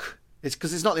Duke. It's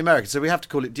because it's not the Americans, so we have to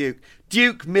call it Duke.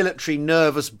 Duke military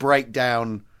nervous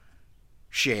breakdown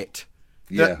shit.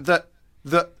 That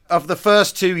of the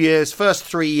first 3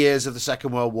 years of the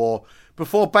Second World War,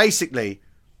 before basically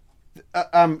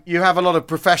you have a lot of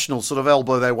professionals sort of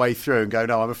elbow their way through and go,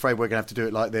 no, I'm afraid we're going to have to do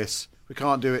it like this. We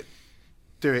can't do it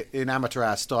in amateur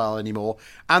hour style anymore.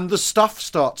 And the stuff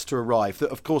starts to arrive that,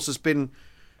 of course, has been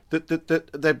that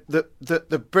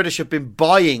the British have been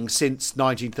buying since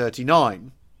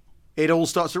 1939. It all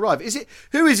starts to arrive.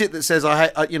 Who is it that says,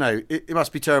 it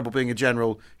must be terrible being a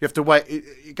general. You have to wait.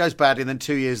 It goes badly, and then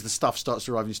 2 years the stuff starts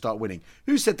to arrive and you start winning.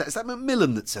 Who said that? Is that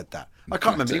Macmillan that said that? I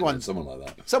can't remember. Anyone. Someone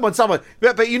like that. Someone.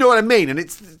 But you know what I mean. And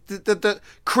it's the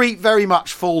Crete very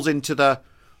much falls into the,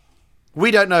 we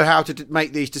don't know how to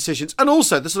make these decisions. And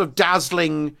also the sort of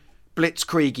dazzling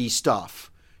blitzkrieg-y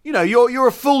stuff. You're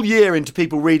a full year into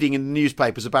people reading in the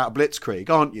newspapers about blitzkrieg,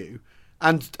 aren't you?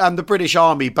 And the British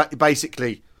Army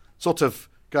basically sort of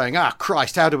going,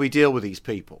 Christ, how do we deal with these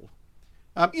people?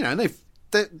 And the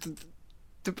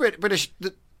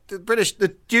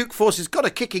Duke forces got a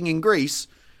kicking in Greece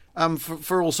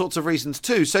for all sorts of reasons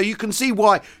too. So you can see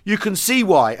why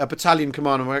a battalion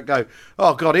commander might go,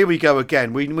 oh God, here we go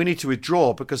again. We need to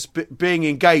withdraw because being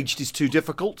engaged is too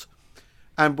difficult,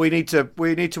 and we need to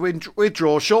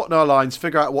withdraw, shorten our lines,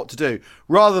 figure out what to do,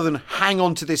 rather than hang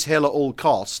on to this hill at all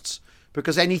costs.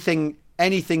 Because anything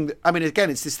that, I mean,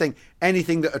 again, it's this thing.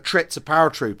 Anything that attrits a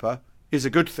paratrooper is a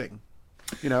good thing.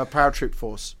 A paratroop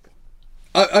force.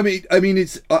 I mean, I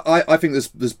think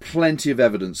there's plenty of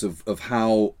evidence of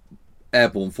how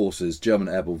German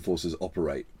airborne forces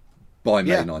operate by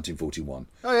May 1941.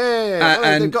 Oh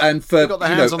yeah. They've got their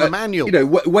hands on the manual.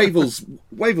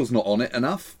 Wavel's not on it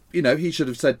enough. He should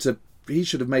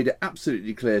have made it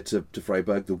absolutely clear to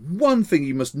Freyberg, the one thing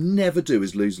you must never do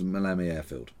is lose Malemi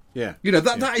airfield. Yeah.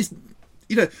 That is.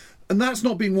 And that's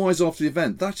not being wise after the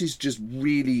event. That is just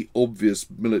really obvious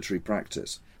military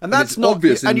practice. And that's not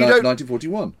obvious in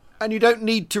 1941. And you don't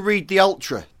need to read the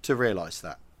Ultra to realise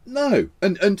that. No.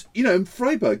 And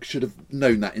Freyberg should have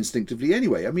known that instinctively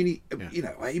anyway. I mean,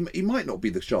 he might not be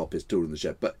the sharpest tool in the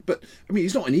shed, but I mean,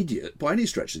 he's not an idiot by any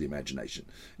stretch of the imagination.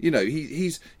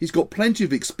 He's got plenty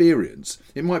of experience.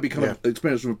 It might be kind of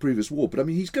experience from a previous war, but I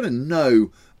mean, he's going to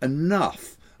know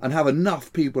enough and have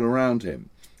enough people around him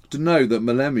to know that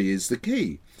Malemi is the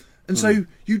key. And so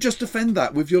you just defend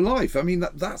that with your life. I mean,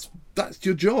 that's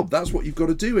your job. That's what you've got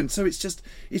to do. And so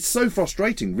it's so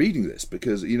frustrating reading this,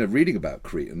 because, reading about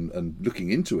Crete and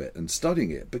looking into it and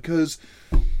studying it, because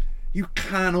you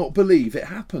cannot believe it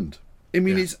happened. I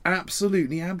mean, it's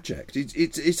absolutely abject.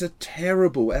 It's a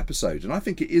terrible episode. And I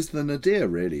think it is the nadir,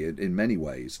 really, in many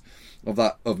ways, of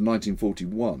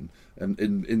 1941 and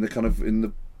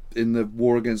in the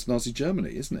war against Nazi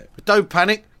Germany, isn't it? But don't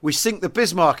panic. We sink the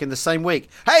Bismarck in the same week.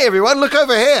 Hey, everyone, look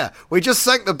over here. We just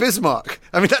sank the Bismarck.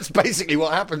 I mean, that's basically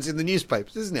what happens in the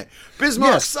newspapers, isn't it?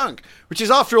 Bismarck sunk, which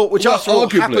after all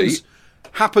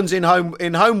happens in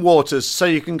home waters. So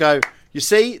you can go, you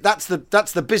see, that's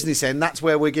the business end. That's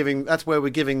where we're giving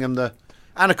them the,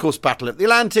 and of course, Battle of the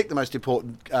Atlantic, the most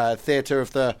important theatre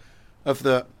of the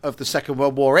Second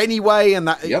World War anyway, and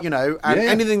that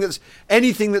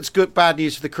anything that's good bad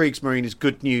news for the Kriegsmarine is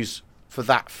good news for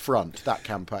that front, that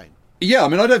campaign. Yeah, I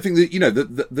mean, I don't think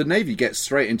that the Navy gets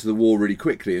straight into the war really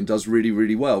quickly and does really,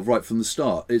 really well right from the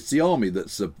start. It's the Army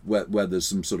that's where there's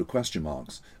some sort of question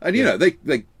marks, and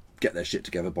they get their shit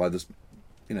together by this.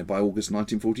 By August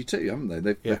 1942, haven't they?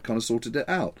 They've kind of sorted it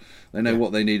out. They know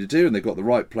what they need to do, and they've got the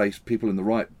right people in the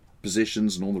right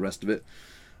positions and all the rest of it.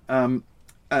 And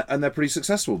they're pretty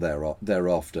successful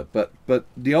thereafter. But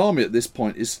the army at this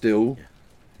point is still...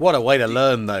 What a way to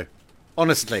learn, though.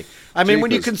 Honestly, I mean,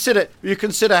 when you consider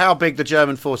how big the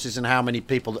German force is and how many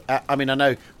people. I mean, I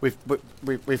know we've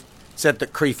said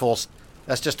that Crete,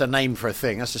 that's just a name for a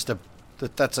thing. That's a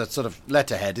sort of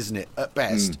letterhead, isn't it? At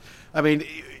best. I mean,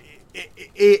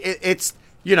 it's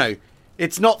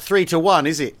it's not 3-1,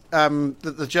 is it? That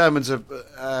the Germans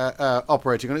are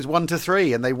operating on. It's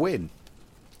 1-3, and they win.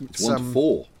 It's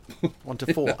 1-4.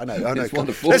 1-4. I know. It's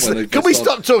 1-4. Can we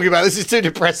stop talking about this? It's too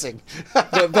depressing.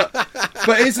 but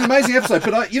it's an amazing episode.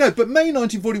 But May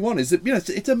 1941 is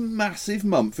it's a massive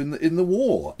month in the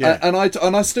war, and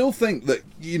I still think that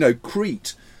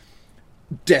Crete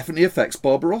definitely affects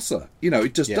Barbarossa.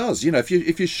 It just does.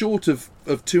 If you're short of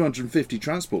 250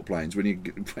 transport planes when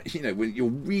when you're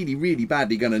really really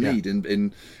badly going to need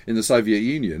in the Soviet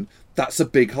Union. That's a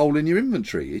big hole in your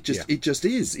inventory. It just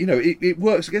is. It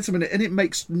works against them, and it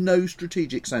makes no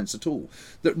strategic sense at all.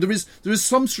 There is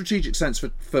some strategic sense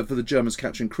for the Germans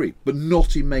capturing Crete, but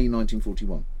not in May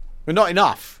 1941. But not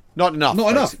enough. Not enough.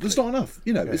 Not enough. There's not enough.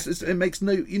 It makes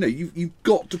no. You've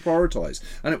got to prioritise,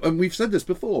 and we've said this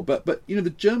before. But the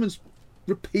Germans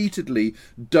repeatedly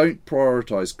don't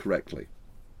prioritise correctly.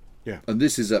 Yeah. And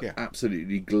this is an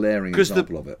absolutely glaring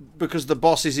example of it. Because the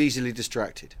boss is easily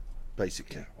distracted,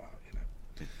 basically. Yeah.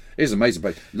 It is an amazing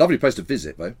place. Lovely place to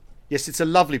visit, though. Yes, it's a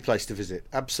lovely place to visit.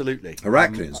 Absolutely.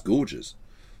 Heracleon's gorgeous.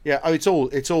 Yeah, it's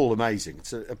all amazing.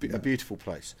 It's a beautiful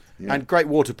place, and great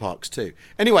water parks too.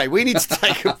 Anyway, we need to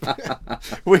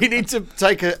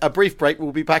take a brief break.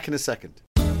 We'll be back in a second.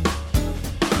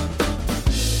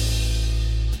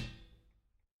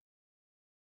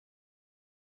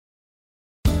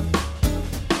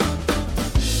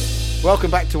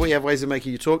 Welcome back to We Have Ways of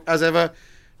Making You Talk. As ever,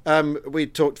 we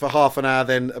talked for half an hour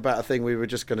then about a thing we were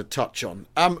just going to touch on.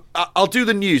 I'll do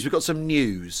the news. We've got some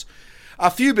news. A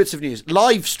few bits of news.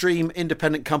 Live stream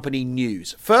independent company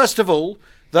news. First of all,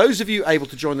 those of you able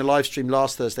to join the live stream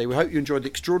last Thursday, we hope you enjoyed the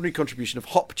extraordinary contribution of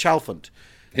Hop Chalfant,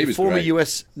 the former great.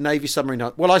 US Navy submarine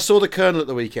hunter. Well, I saw the Colonel at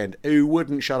the weekend, who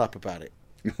wouldn't shut up about it.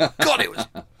 God, it was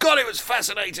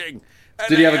fascinating.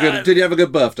 Did he have a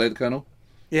good birthday, the Colonel?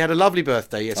 He had a lovely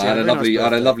birthday, yes. I had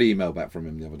a lovely email back from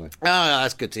him the other day. Oh,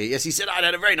 that's good to hear. Yes, he said I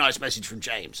had a very nice message from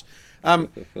James. And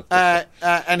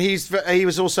he was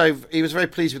very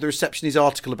pleased with the reception of his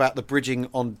article about the bridging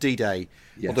on D-Day,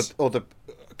 yes. or the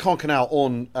Caen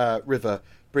on River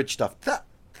bridge stuff. That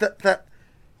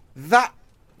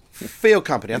field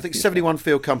company, I think 71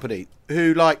 Field Company,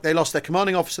 who they lost their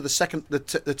commanding officer, the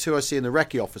 2OC, and the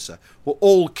recce officer, were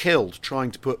all killed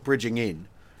trying to put bridging in.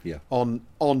 Yeah. On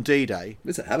D-Day.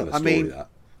 It's a hell of a story, that.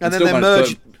 And then they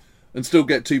merged and still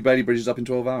get 2 Bailey bridges up in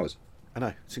 12 hours. I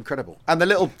know, it's incredible. And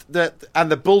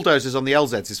the bulldozers on the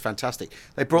LZs is fantastic.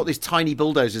 They brought these tiny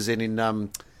bulldozers in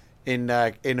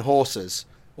horses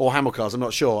or hamel cars, I'm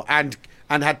not sure, and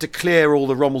had to clear all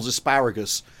the Rommel's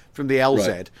asparagus from the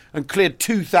LZ and cleared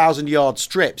 2,000 yard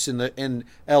strips in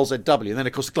LZW, and then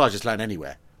of course the guys just land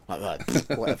anywhere. Like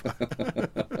that, whatever.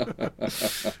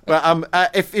 But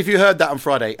if you heard that on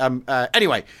Friday,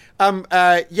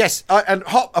 yes, and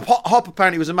Hop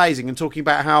apparently was amazing and talking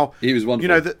about how he was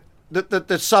wonderful.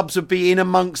 The subs would be in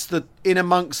amongst the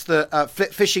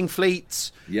fishing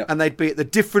fleets, and they'd be at the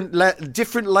different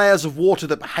layers of water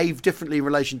that behave differently in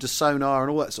relation to sonar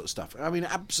and all that sort of stuff. I mean,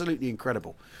 absolutely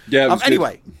incredible. Yeah.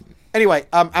 Anyway,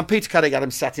 and Peter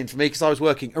Cunningham sat in for me because I was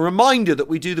working. A reminder that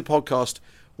we do the podcast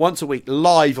once a week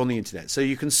live on the internet, so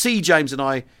you can see James and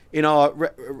I in our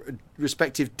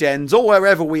respective dens or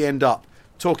wherever we end up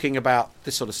talking about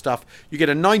this sort of stuff. You get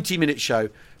a 90-minute show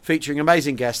featuring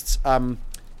amazing guests, and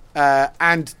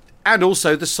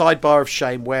also the sidebar of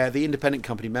shame, where the independent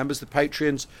company members, the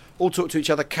Patreons, all talk to each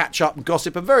other, catch up and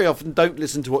gossip, and very often don't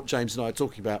listen to what James and I are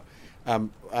talking about,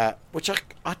 which I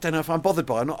don't know if I'm bothered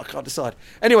by or not. I can't decide.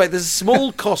 Anyway, there's a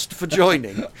small cost for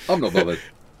joining. I'm not bothered.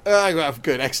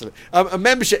 Good, excellent. A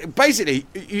membership. Basically,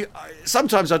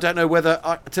 sometimes I don't know whether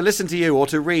to listen to you or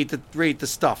to read the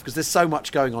stuff, because there's so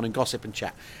much going on in gossip and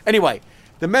chat. Anyway,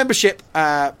 the membership,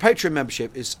 Patreon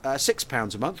membership, is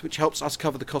 £6 a month, which helps us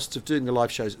cover the costs of doing the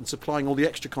live shows and supplying all the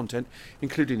extra content,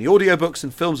 including the audiobooks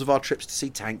and films of our trips to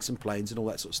see tanks and planes and all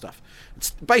that sort of stuff.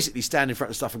 It's basically stand in front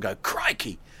of stuff and go,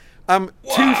 crikey.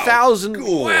 2,000.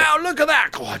 Cool. Wow, look at that.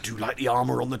 Oh, I do like the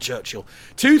armour on the Churchill.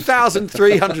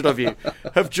 2,300 of you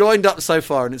have joined up so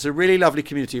far, and it's a really lovely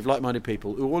community of like-minded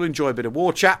people who all enjoy a bit of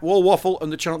war chat, war waffle, and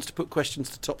the chance to put questions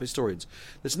to top historians.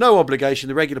 There's no obligation.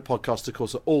 The regular podcasts, of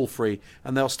course, are all free,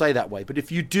 and they'll stay that way. But if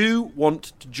you do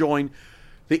want to join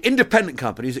the independent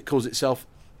company, as it calls itself,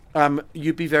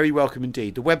 you'd be very welcome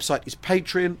indeed. The website is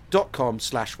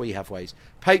patreon.com/wehaveways.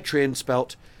 Patreon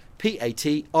spelt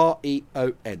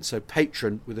Patreon. So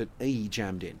patron with an E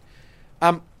jammed in.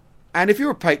 And if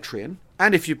you're a Patreon,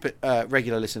 and if you're a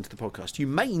regular listener to the podcast, you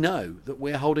may know that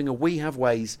we're holding a We Have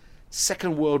Ways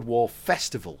Second World War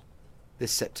Festival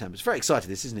this September. It's very exciting,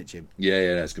 this, isn't it, Jim? Yeah,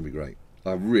 it's going to be great.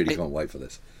 I really can't wait for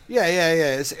this.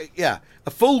 Yeah.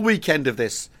 A full weekend of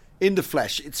this in the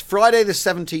flesh. It's Friday the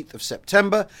 17th of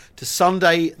September to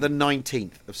Sunday the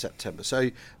 19th of September. So,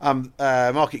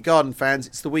 Market Garden fans,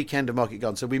 it's the weekend of Market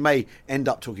Garden. So we may end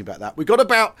up talking about that. We've got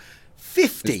about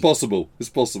 50. It's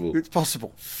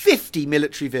possible. 50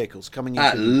 military vehicles coming in.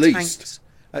 At least.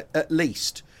 At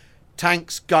least.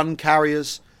 Tanks, gun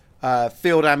carriers,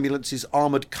 field ambulances,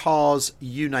 armoured cars,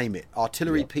 you name it.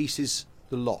 Artillery pieces,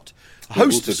 the lot. A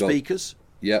host of speakers.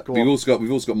 We've also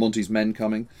got Monty's Men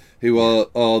coming, who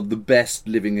are the best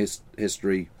living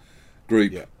history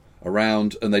group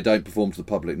around, and they don't perform to the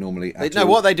public normally.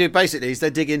 What they do basically is they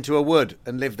dig into a wood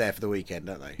and live there for the weekend,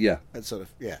 don't they? Yeah. That's sort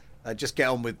of just get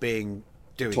on with doing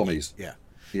Tommies.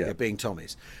 Yeah, being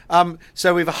Tommies.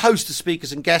 So we have a host of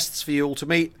speakers and guests for you all to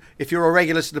meet. If you're a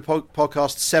regular listener to the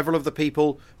podcast, several of the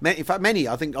people, in fact many,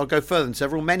 I think I'll go further than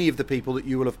several, many of the people that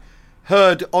you will have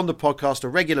heard on the podcast are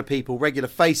regular people, regular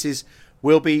faces,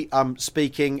 will be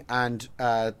speaking and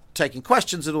taking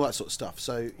questions and all that sort of stuff.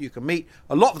 So you can meet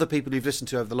a lot of the people you've listened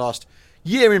to over the last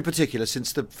year in particular,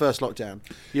 since the first lockdown.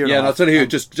 And I'll tell you who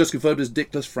just confirmed is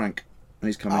Dickless Frank.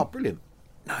 He's coming. Oh, brilliant.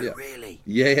 No, really?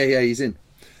 Yeah, he's in.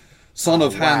 Son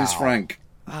of Hans Frank.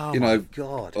 Oh, my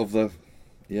God. Of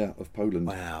Poland.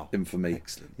 Wow. Infamy.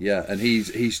 Excellent. Yeah, and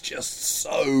he's just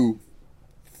so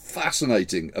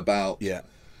fascinating about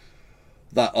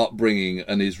that upbringing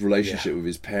and his relationship with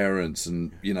his parents,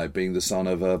 and being the son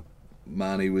of a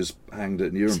man who was hanged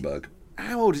at Nuremberg.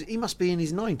 How old is he? He must be in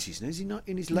his 90s, no? Is he not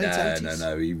in his late 80s?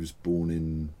 No, he was born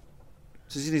in...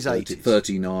 So he's in his 80s?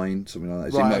 39, something like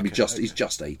that. So right, he's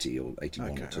just 80 or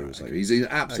 81 or 2 or so. He's an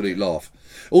absolute laugh.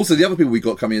 Also, the other people we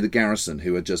got coming in, the Garrison,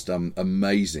 who are just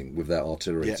amazing with their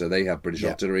artillery. Yeah. So they have British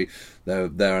artillery.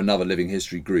 They're another living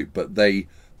history group, but they're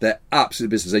absolute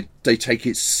business. They take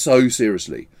it so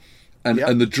seriously.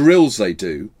 And the drills they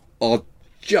do are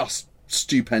just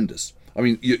stupendous. I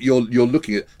mean, you're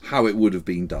looking at how it would have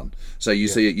been done. So you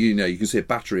see it, you can see a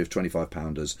battery of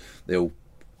 25-pounders. They'll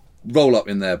roll up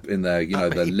in their their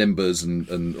limbers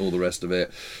and all the rest of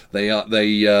it. They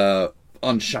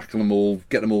unshackle them all,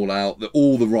 get them all out,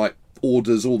 all the right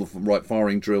orders, all the right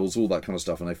firing drills, all that kind of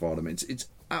stuff, and they fire them. It's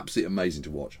absolutely amazing to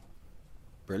watch.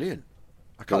 Brilliant.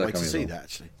 I can't wait to see that,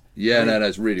 actually. Yeah,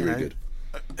 it's really, really good.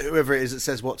 Whoever it is that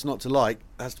says what's not to like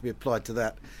has to be applied to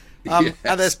that. And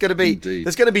there's going indeed.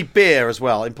 to be beer as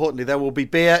well. Importantly, there will be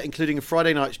beer, including a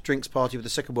Friday night drinks party with the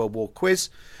Second World War quiz,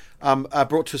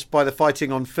 brought to us by the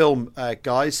Fighting on Film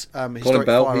guys. Colin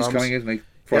Bell, he's coming, isn't he?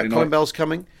 Friday night. Colin Bell's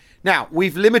coming. Now,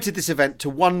 we've limited this event to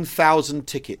 1,000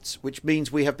 tickets, which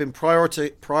means we have been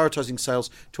prioritising sales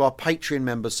to our Patreon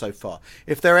members so far.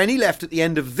 If there are any left at the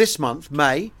end of this month,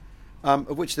 May,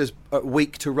 of which there's a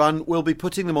week to run, we'll be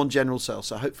putting them on general sale,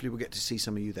 so hopefully we'll get to see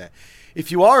some of you there.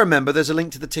 If you are a member, there's a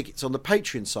link to the tickets on the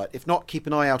Patreon site. If not, keep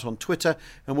an eye out on Twitter,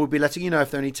 and we'll be letting you know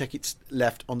if there are any tickets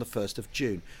left on the 1st of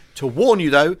June. To warn you,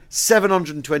 though,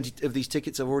 720 of these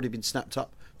tickets have already been snapped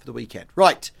up for the weekend.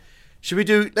 Right. Should we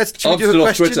do a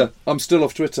question? I'm still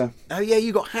off Twitter. Oh, yeah,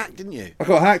 you got hacked, didn't you? I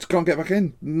got hacked, can't get back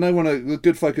in. No one, the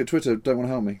good folk at Twitter don't want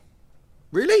to help me.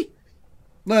 Really?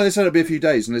 No, they said it'd be a few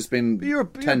days, and it's been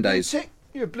 10 days.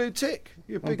 You're a blue tick.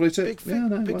 You're a big, blue tick. big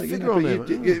figure on there.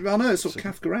 I know, it's sort of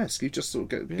Kafkaesque. You just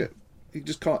sort of get you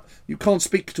just can't. You can't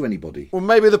speak to anybody. Well,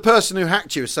 maybe the person who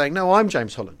hacked you is saying, "No, I'm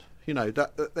James Holland." You know,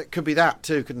 that could be that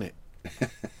too, couldn't it?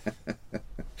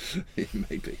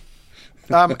 Maybe.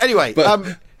 Anyway,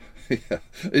 but, yeah.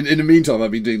 In the meantime,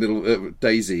 I've been doing little.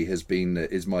 Daisy is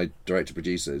my director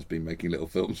producer. Has been making little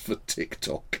films for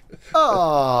TikTok.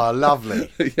 Oh,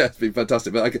 lovely! Yeah, it's been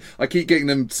fantastic. But I keep getting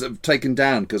them sort of taken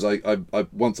down because I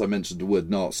once I mentioned the word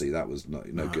Nazi, that was no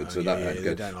good. So that ain't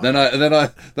good. Then I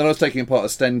was taking apart a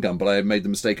Sten gun, but I had made the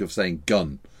mistake of saying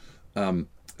gun. Oh,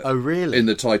 really? In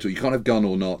the title, you can't have gun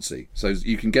or Nazi, so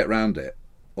you can get round it,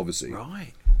 obviously.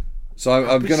 Right. So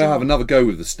I'm going to have another go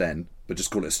with the Sten. But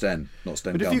just call it Sten, not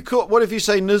Sten gun. What if you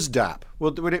say Nusdap?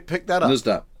 Would it pick that up?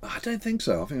 Nusdap. I don't think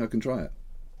so. I think I can try it.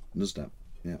 Nusdap.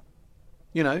 Yeah.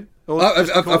 You know.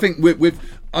 I think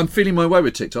I'm feeling my way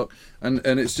with TikTok, and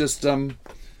it's just. But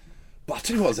I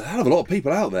tell you what, there's a hell of a lot of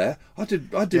people out there. I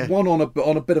did one on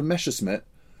a bit of Messerschmitt.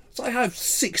 So I have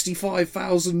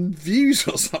 65,000 views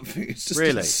or something. It's just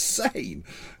insane.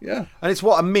 Yeah. And it's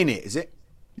what, a minute, is it?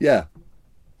 Yeah.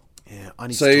 Yeah, I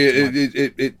need so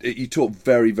you talk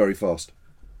very, very fast.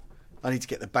 I need to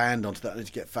get the band onto that. I need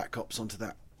to get Fat Cops onto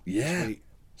that. Yeah,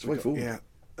 it's way forward. Yeah,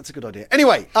 that's a good idea.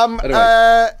 Anyway,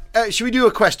 should we do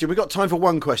a question? We've got time for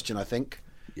one question, I think.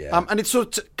 Yeah. And it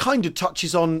sort of kind of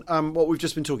touches on what we've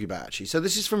just been talking about, actually. So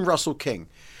this is from Russell King.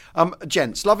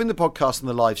 Gents, loving the podcast and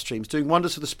the live streams, doing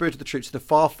wonders for the spirit of the troops in the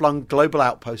far-flung global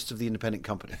outposts of the independent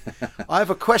company. I have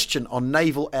a question on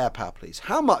naval air power, please.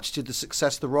 How much did the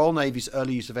success of the Royal Navy's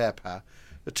early use of air power,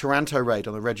 the Taranto raid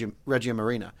on the Regia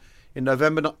Marina in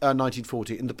November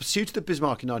 1940, and the pursuit of the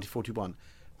Bismarck in 1941,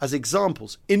 as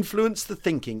examples, influence the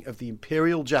thinking of the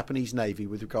Imperial Japanese Navy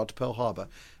with regard to Pearl Harbor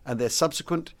and their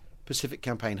subsequent Pacific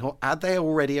campaign? Or had they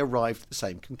already arrived at the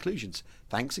same conclusions?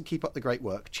 Thanks and keep up the great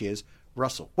work. Cheers,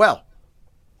 Russell. Well,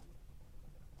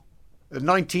 the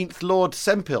 19th Lord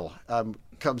Sempill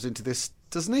comes into this,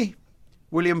 doesn't he?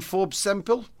 William Forbes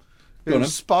Sempill,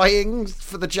 who's spying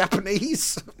for the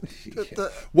Japanese.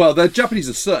 Well, the Japanese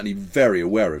are certainly very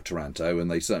aware of Taranto,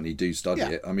 and they certainly do study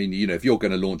it. I mean, if you're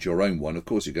going to launch your own one, of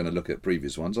course you're going to look at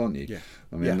previous ones, aren't you? Yeah.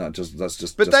 I mean, that's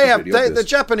just. But just the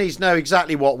Japanese know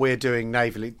exactly what we're doing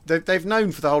navally. They've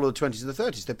known for the whole of the 20s and the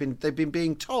 30s. They've been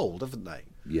being told, haven't they?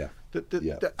 Yeah.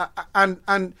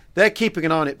 And they're keeping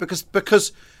an eye on it because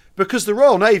the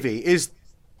Royal Navy is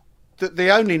the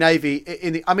only navy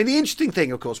in the. I mean, the interesting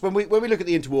thing, of course, when we look at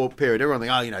the interwar period, everyone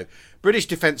thinks, British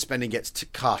defence spending gets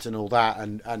cut and all that,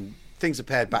 and things are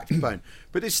pared back to the bone.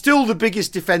 But it's still the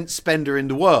biggest defence spender in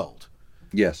the world.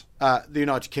 Yes. The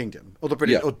United Kingdom, or the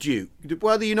British, or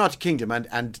the United Kingdom,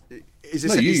 and is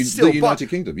this still the United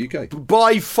Kingdom, UK,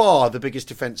 by far the biggest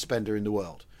defence spender in the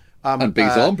world, and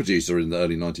biggest arm producer in the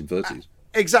early 1930s.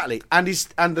 Exactly, and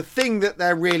the thing that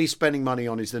they're really spending money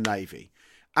on is the Navy.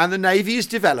 And the Navy is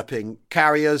developing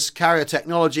carriers, carrier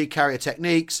technology, carrier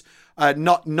techniques,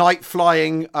 night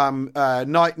flying,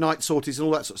 night sorties, and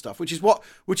all that sort of stuff. Which is what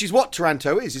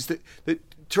Taranto is. Is that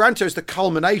Taranto is the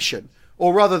culmination,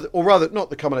 or rather not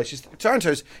the culmination.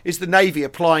 Taranto is the Navy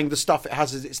applying the stuff it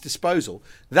has at its disposal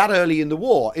that early in the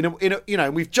war.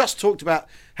 We've just talked about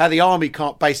how the army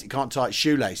can't tie its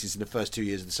shoelaces in the first 2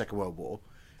 years of the Second World War.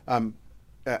 And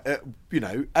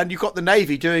you've got the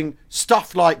Navy doing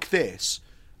stuff like this.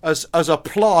 As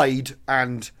applied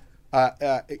and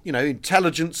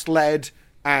intelligence led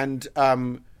and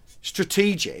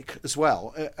strategic as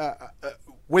well.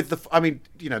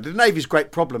 The Navy's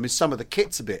great problem is some of the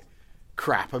kit's a bit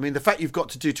crap. I mean, the fact you've got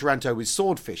to do Taranto with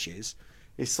swordfishes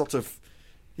is sort of,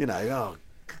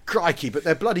 crikey, but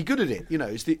they're bloody good at it.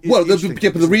 But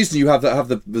the reason you have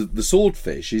the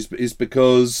swordfish is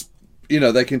because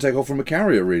they can take off from a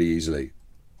carrier really easily.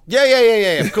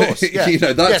 Yeah, of course. Yeah.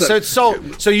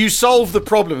 So you solve the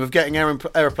problem of getting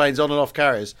aeroplanes on and off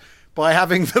carriers by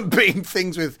having them being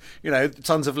things with,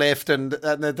 tons of lift and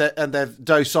they're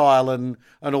docile and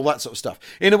all that sort of stuff.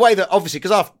 In a way that obviously,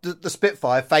 because the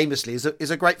Spitfire famously is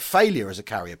a great failure as a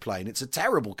carrier plane. It's a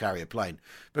terrible carrier plane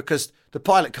because the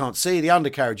pilot can't see, the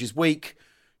undercarriage is weak,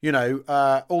 all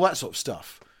that sort of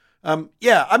stuff.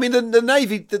 The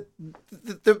Navy,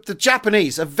 the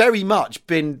Japanese have very much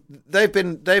been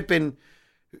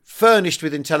furnished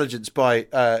with intelligence by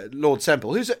Lord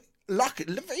Sempill, who's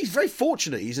he's very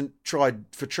fortunate he isn't tried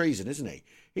for treason, isn't he?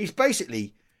 He's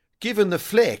basically given the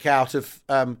flick out of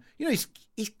he's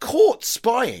caught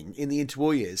spying in the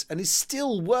interwar years and is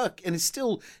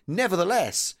still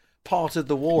nevertheless part of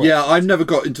the war. Yeah, I've never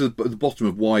got into the bottom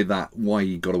of why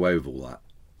he got away with all that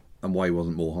and why he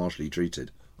wasn't more harshly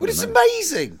treated. But it's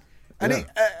amazing, and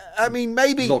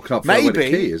maybe locked up for a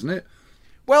key, isn't it?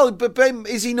 Well, but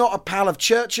is he not a pal of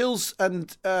Churchill's? And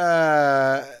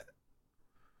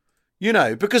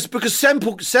because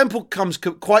Sempill comes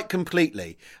quite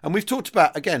completely, and we've talked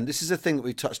about again. This is a thing that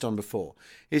we've touched on before.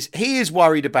 He is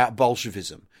worried about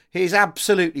Bolshevism. He is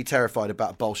absolutely terrified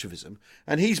about Bolshevism,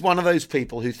 and he's one of those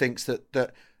people who thinks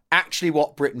that actually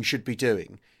what Britain should be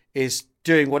doing is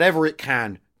doing whatever it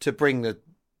can to bring the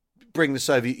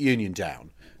Soviet Union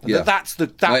down. And that's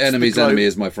my enemy's enemy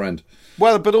is my friend.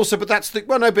 But in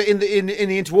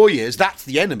the interwar years, that's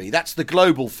the enemy. That's the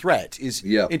global threat. Is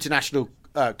international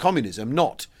communism,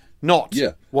 not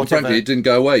whatever. And frankly, it didn't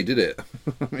go away, did it?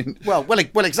 I mean, well,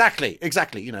 exactly.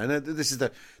 This is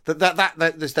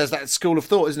there's that school of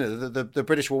thought, isn't it? The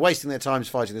British were wasting their times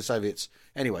fighting the Soviets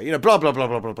anyway. Blah blah blah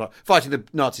blah blah blah, fighting the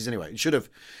Nazis anyway. It should have,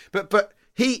 but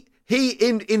he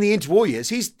in the interwar years,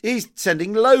 he's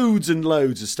sending loads and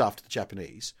loads of stuff to the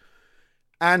Japanese,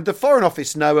 and the Foreign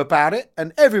Office know about it,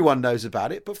 and everyone knows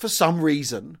about it. But for some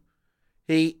reason,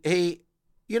 he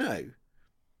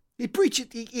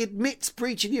He admits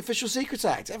breaching the Official Secrets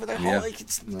Act. It's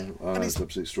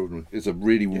absolutely extraordinary. It's a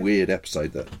really weird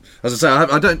episode. That, as I say, I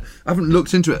haven't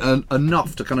looked into it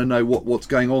enough to kind of know what's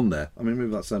going on there. I mean,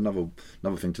 maybe that's another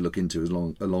thing to look into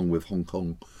along with Hong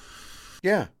Kong.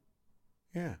 Yeah.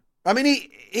 I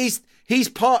mean, he's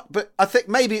part, but I think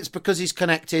maybe it's because he's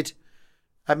connected.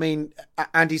 I mean,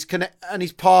 and he's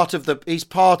part of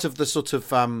the sort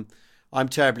of I'm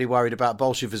terribly worried about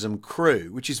Bolshevism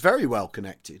crew, which is very well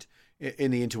connected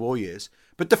in the interwar years.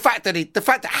 But the fact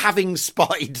that having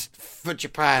spied for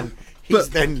Japan, he's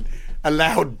then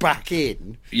allowed back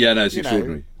in. Yeah, no, it's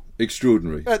extraordinary.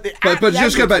 Extraordinary. But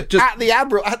just go back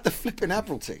at the flipping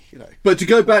Admiralty, you know. But to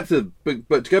go back to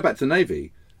the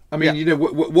Navy, I mean, you know,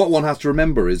 what one has to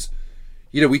remember is,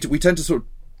 you know, we tend to sort of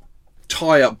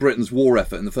tie up Britain's war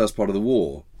effort in the first part of the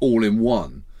war all in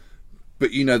one.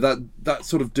 But, you know, that's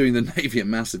sort of doing the Navy a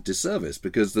massive disservice,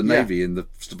 because the Navy in the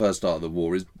first start of the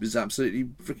war is absolutely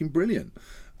freaking brilliant.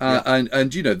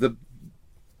 And you know, the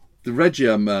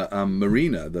Regia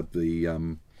Marina,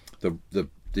 the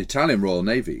Italian Royal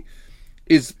Navy,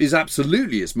 is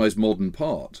absolutely its most modern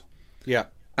part. Yeah.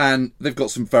 And they've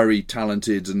got some very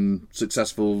talented and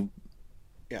successful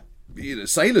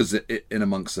sailors in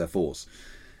amongst their force.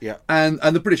 Yeah. And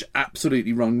the British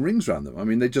absolutely run rings around them. I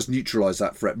mean, they just neutralised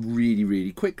that threat really,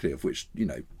 really quickly, of which, you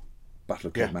know, Battle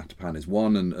of Cape Matapan is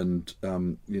one, and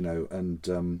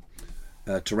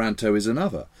Taranto is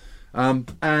another.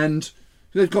 And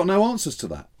they've got no answers to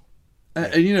that.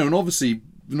 And, you know, and obviously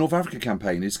the North Africa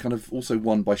campaign is kind of also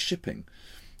won by shipping.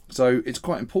 So it's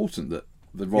quite important that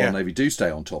the Royal Navy do stay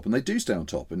on top, and they do stay on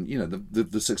top. And, you know,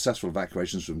 the successful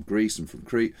evacuations from Greece and from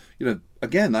Crete, you know,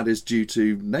 again, that is due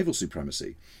to naval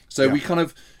supremacy. So we kind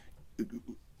of,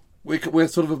 we're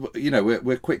sort of, you know,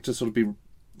 we're quick to sort of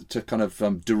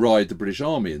deride the British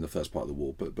Army in the first part of the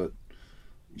war, but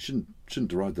you shouldn't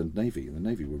deride the Navy. And the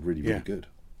Navy were really, really good.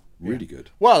 Really good.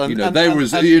 Well, and, you know,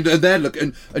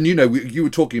 and you know, you were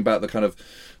talking about the kind of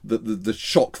the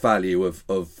shock value of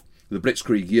the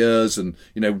Blitzkrieg years, and,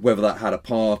 you know, whether that had a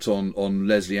part on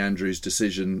Leslie Andrews'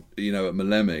 decision, you know, at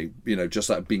Maleme, you know, just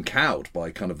that being cowed by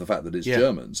kind of the fact that it's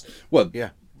Germans. Well,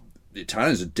 the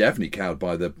Italians are definitely cowed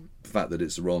by the fact that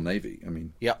it's the Royal Navy. I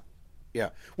mean, yeah.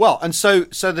 Well, and so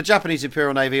the Japanese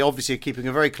Imperial Navy obviously are keeping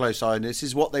a very close eye on this.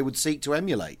 Is what they would seek to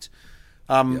emulate.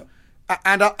 And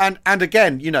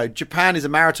again, you know, Japan is a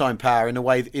maritime power in the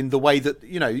way that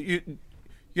the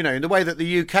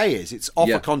UK is. It's off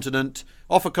a continent.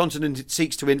 Off a continent, it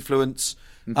seeks to influence.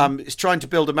 It's trying to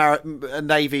build a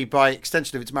navy by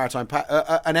extension of its maritime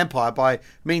an empire by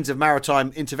means of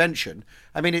maritime intervention.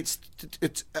 I mean, it's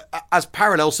as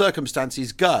parallel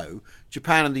circumstances go,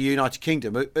 Japan and the United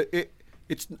Kingdom,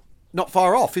 it's not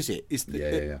far off, is it?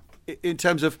 In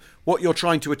terms of what you're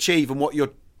trying to achieve and what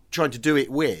you're trying to do it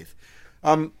with.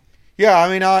 Talking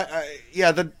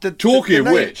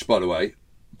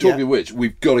of which,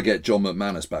 we've got to get John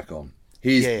McManus back on.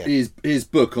 His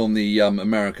book on the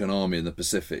American Army in the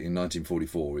Pacific in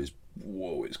 1944 is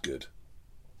it's good.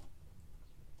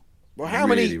 Well,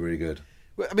 really good.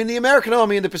 I mean, the American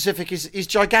Army in the Pacific is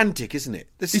gigantic, isn't it?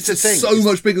 It's the thing. So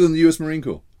much bigger than the US Marine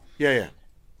Corps. Yeah.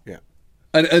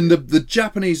 And the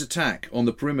Japanese attack on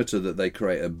the perimeter that they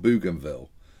create at Bougainville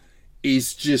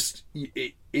is just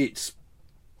it's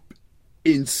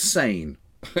insane.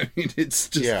 I mean, it's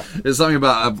just there's something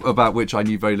about which I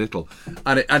knew very little,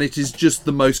 and it is just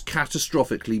the most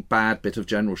catastrophically bad bit of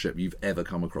generalship you've ever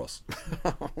come across.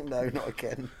 No, not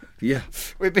again. Yeah,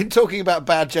 we've been talking about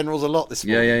bad generals a lot this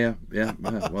morning. Yeah.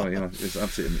 Well, you know,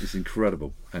 it's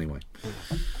incredible. Anyway.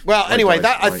 Well, anyway,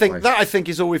 that I think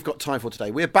is all we've got time for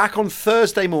today. We're back on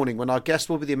Thursday morning when our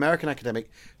guest will be the American academic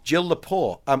Jill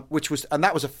Lepore,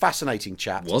 that was a fascinating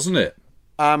chat, wasn't it?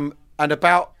 And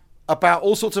about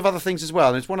all sorts of other things as well.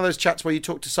 And it's one of those chats where you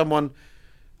talk to someone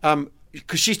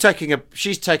because she's taking a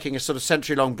sort of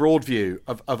century-long broad view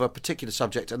of a particular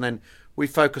subject, and then we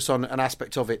focus on an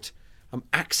aspect of it.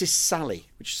 Axis Sally,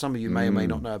 which some of you may or may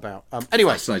not know about.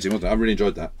 Anyway, fascinating, wasn't it? I really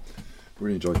enjoyed that.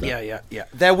 Yeah.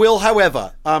 There will,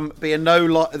 however, be no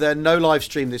live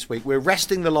stream this week. We're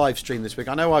resting the live stream this week.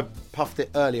 I know I puffed it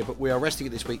earlier, but we are resting it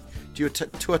this week due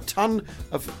to a ton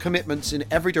of commitments in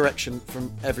every direction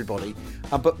from everybody.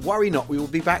 But worry not, we will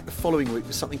be back the following week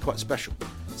with something quite special.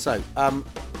 So,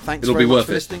 thanks very much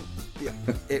for listening. Yeah,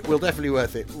 it will definitely be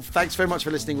worth it. Thanks very much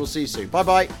for listening. We'll see you soon.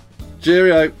 Bye-bye.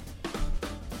 Cheerio.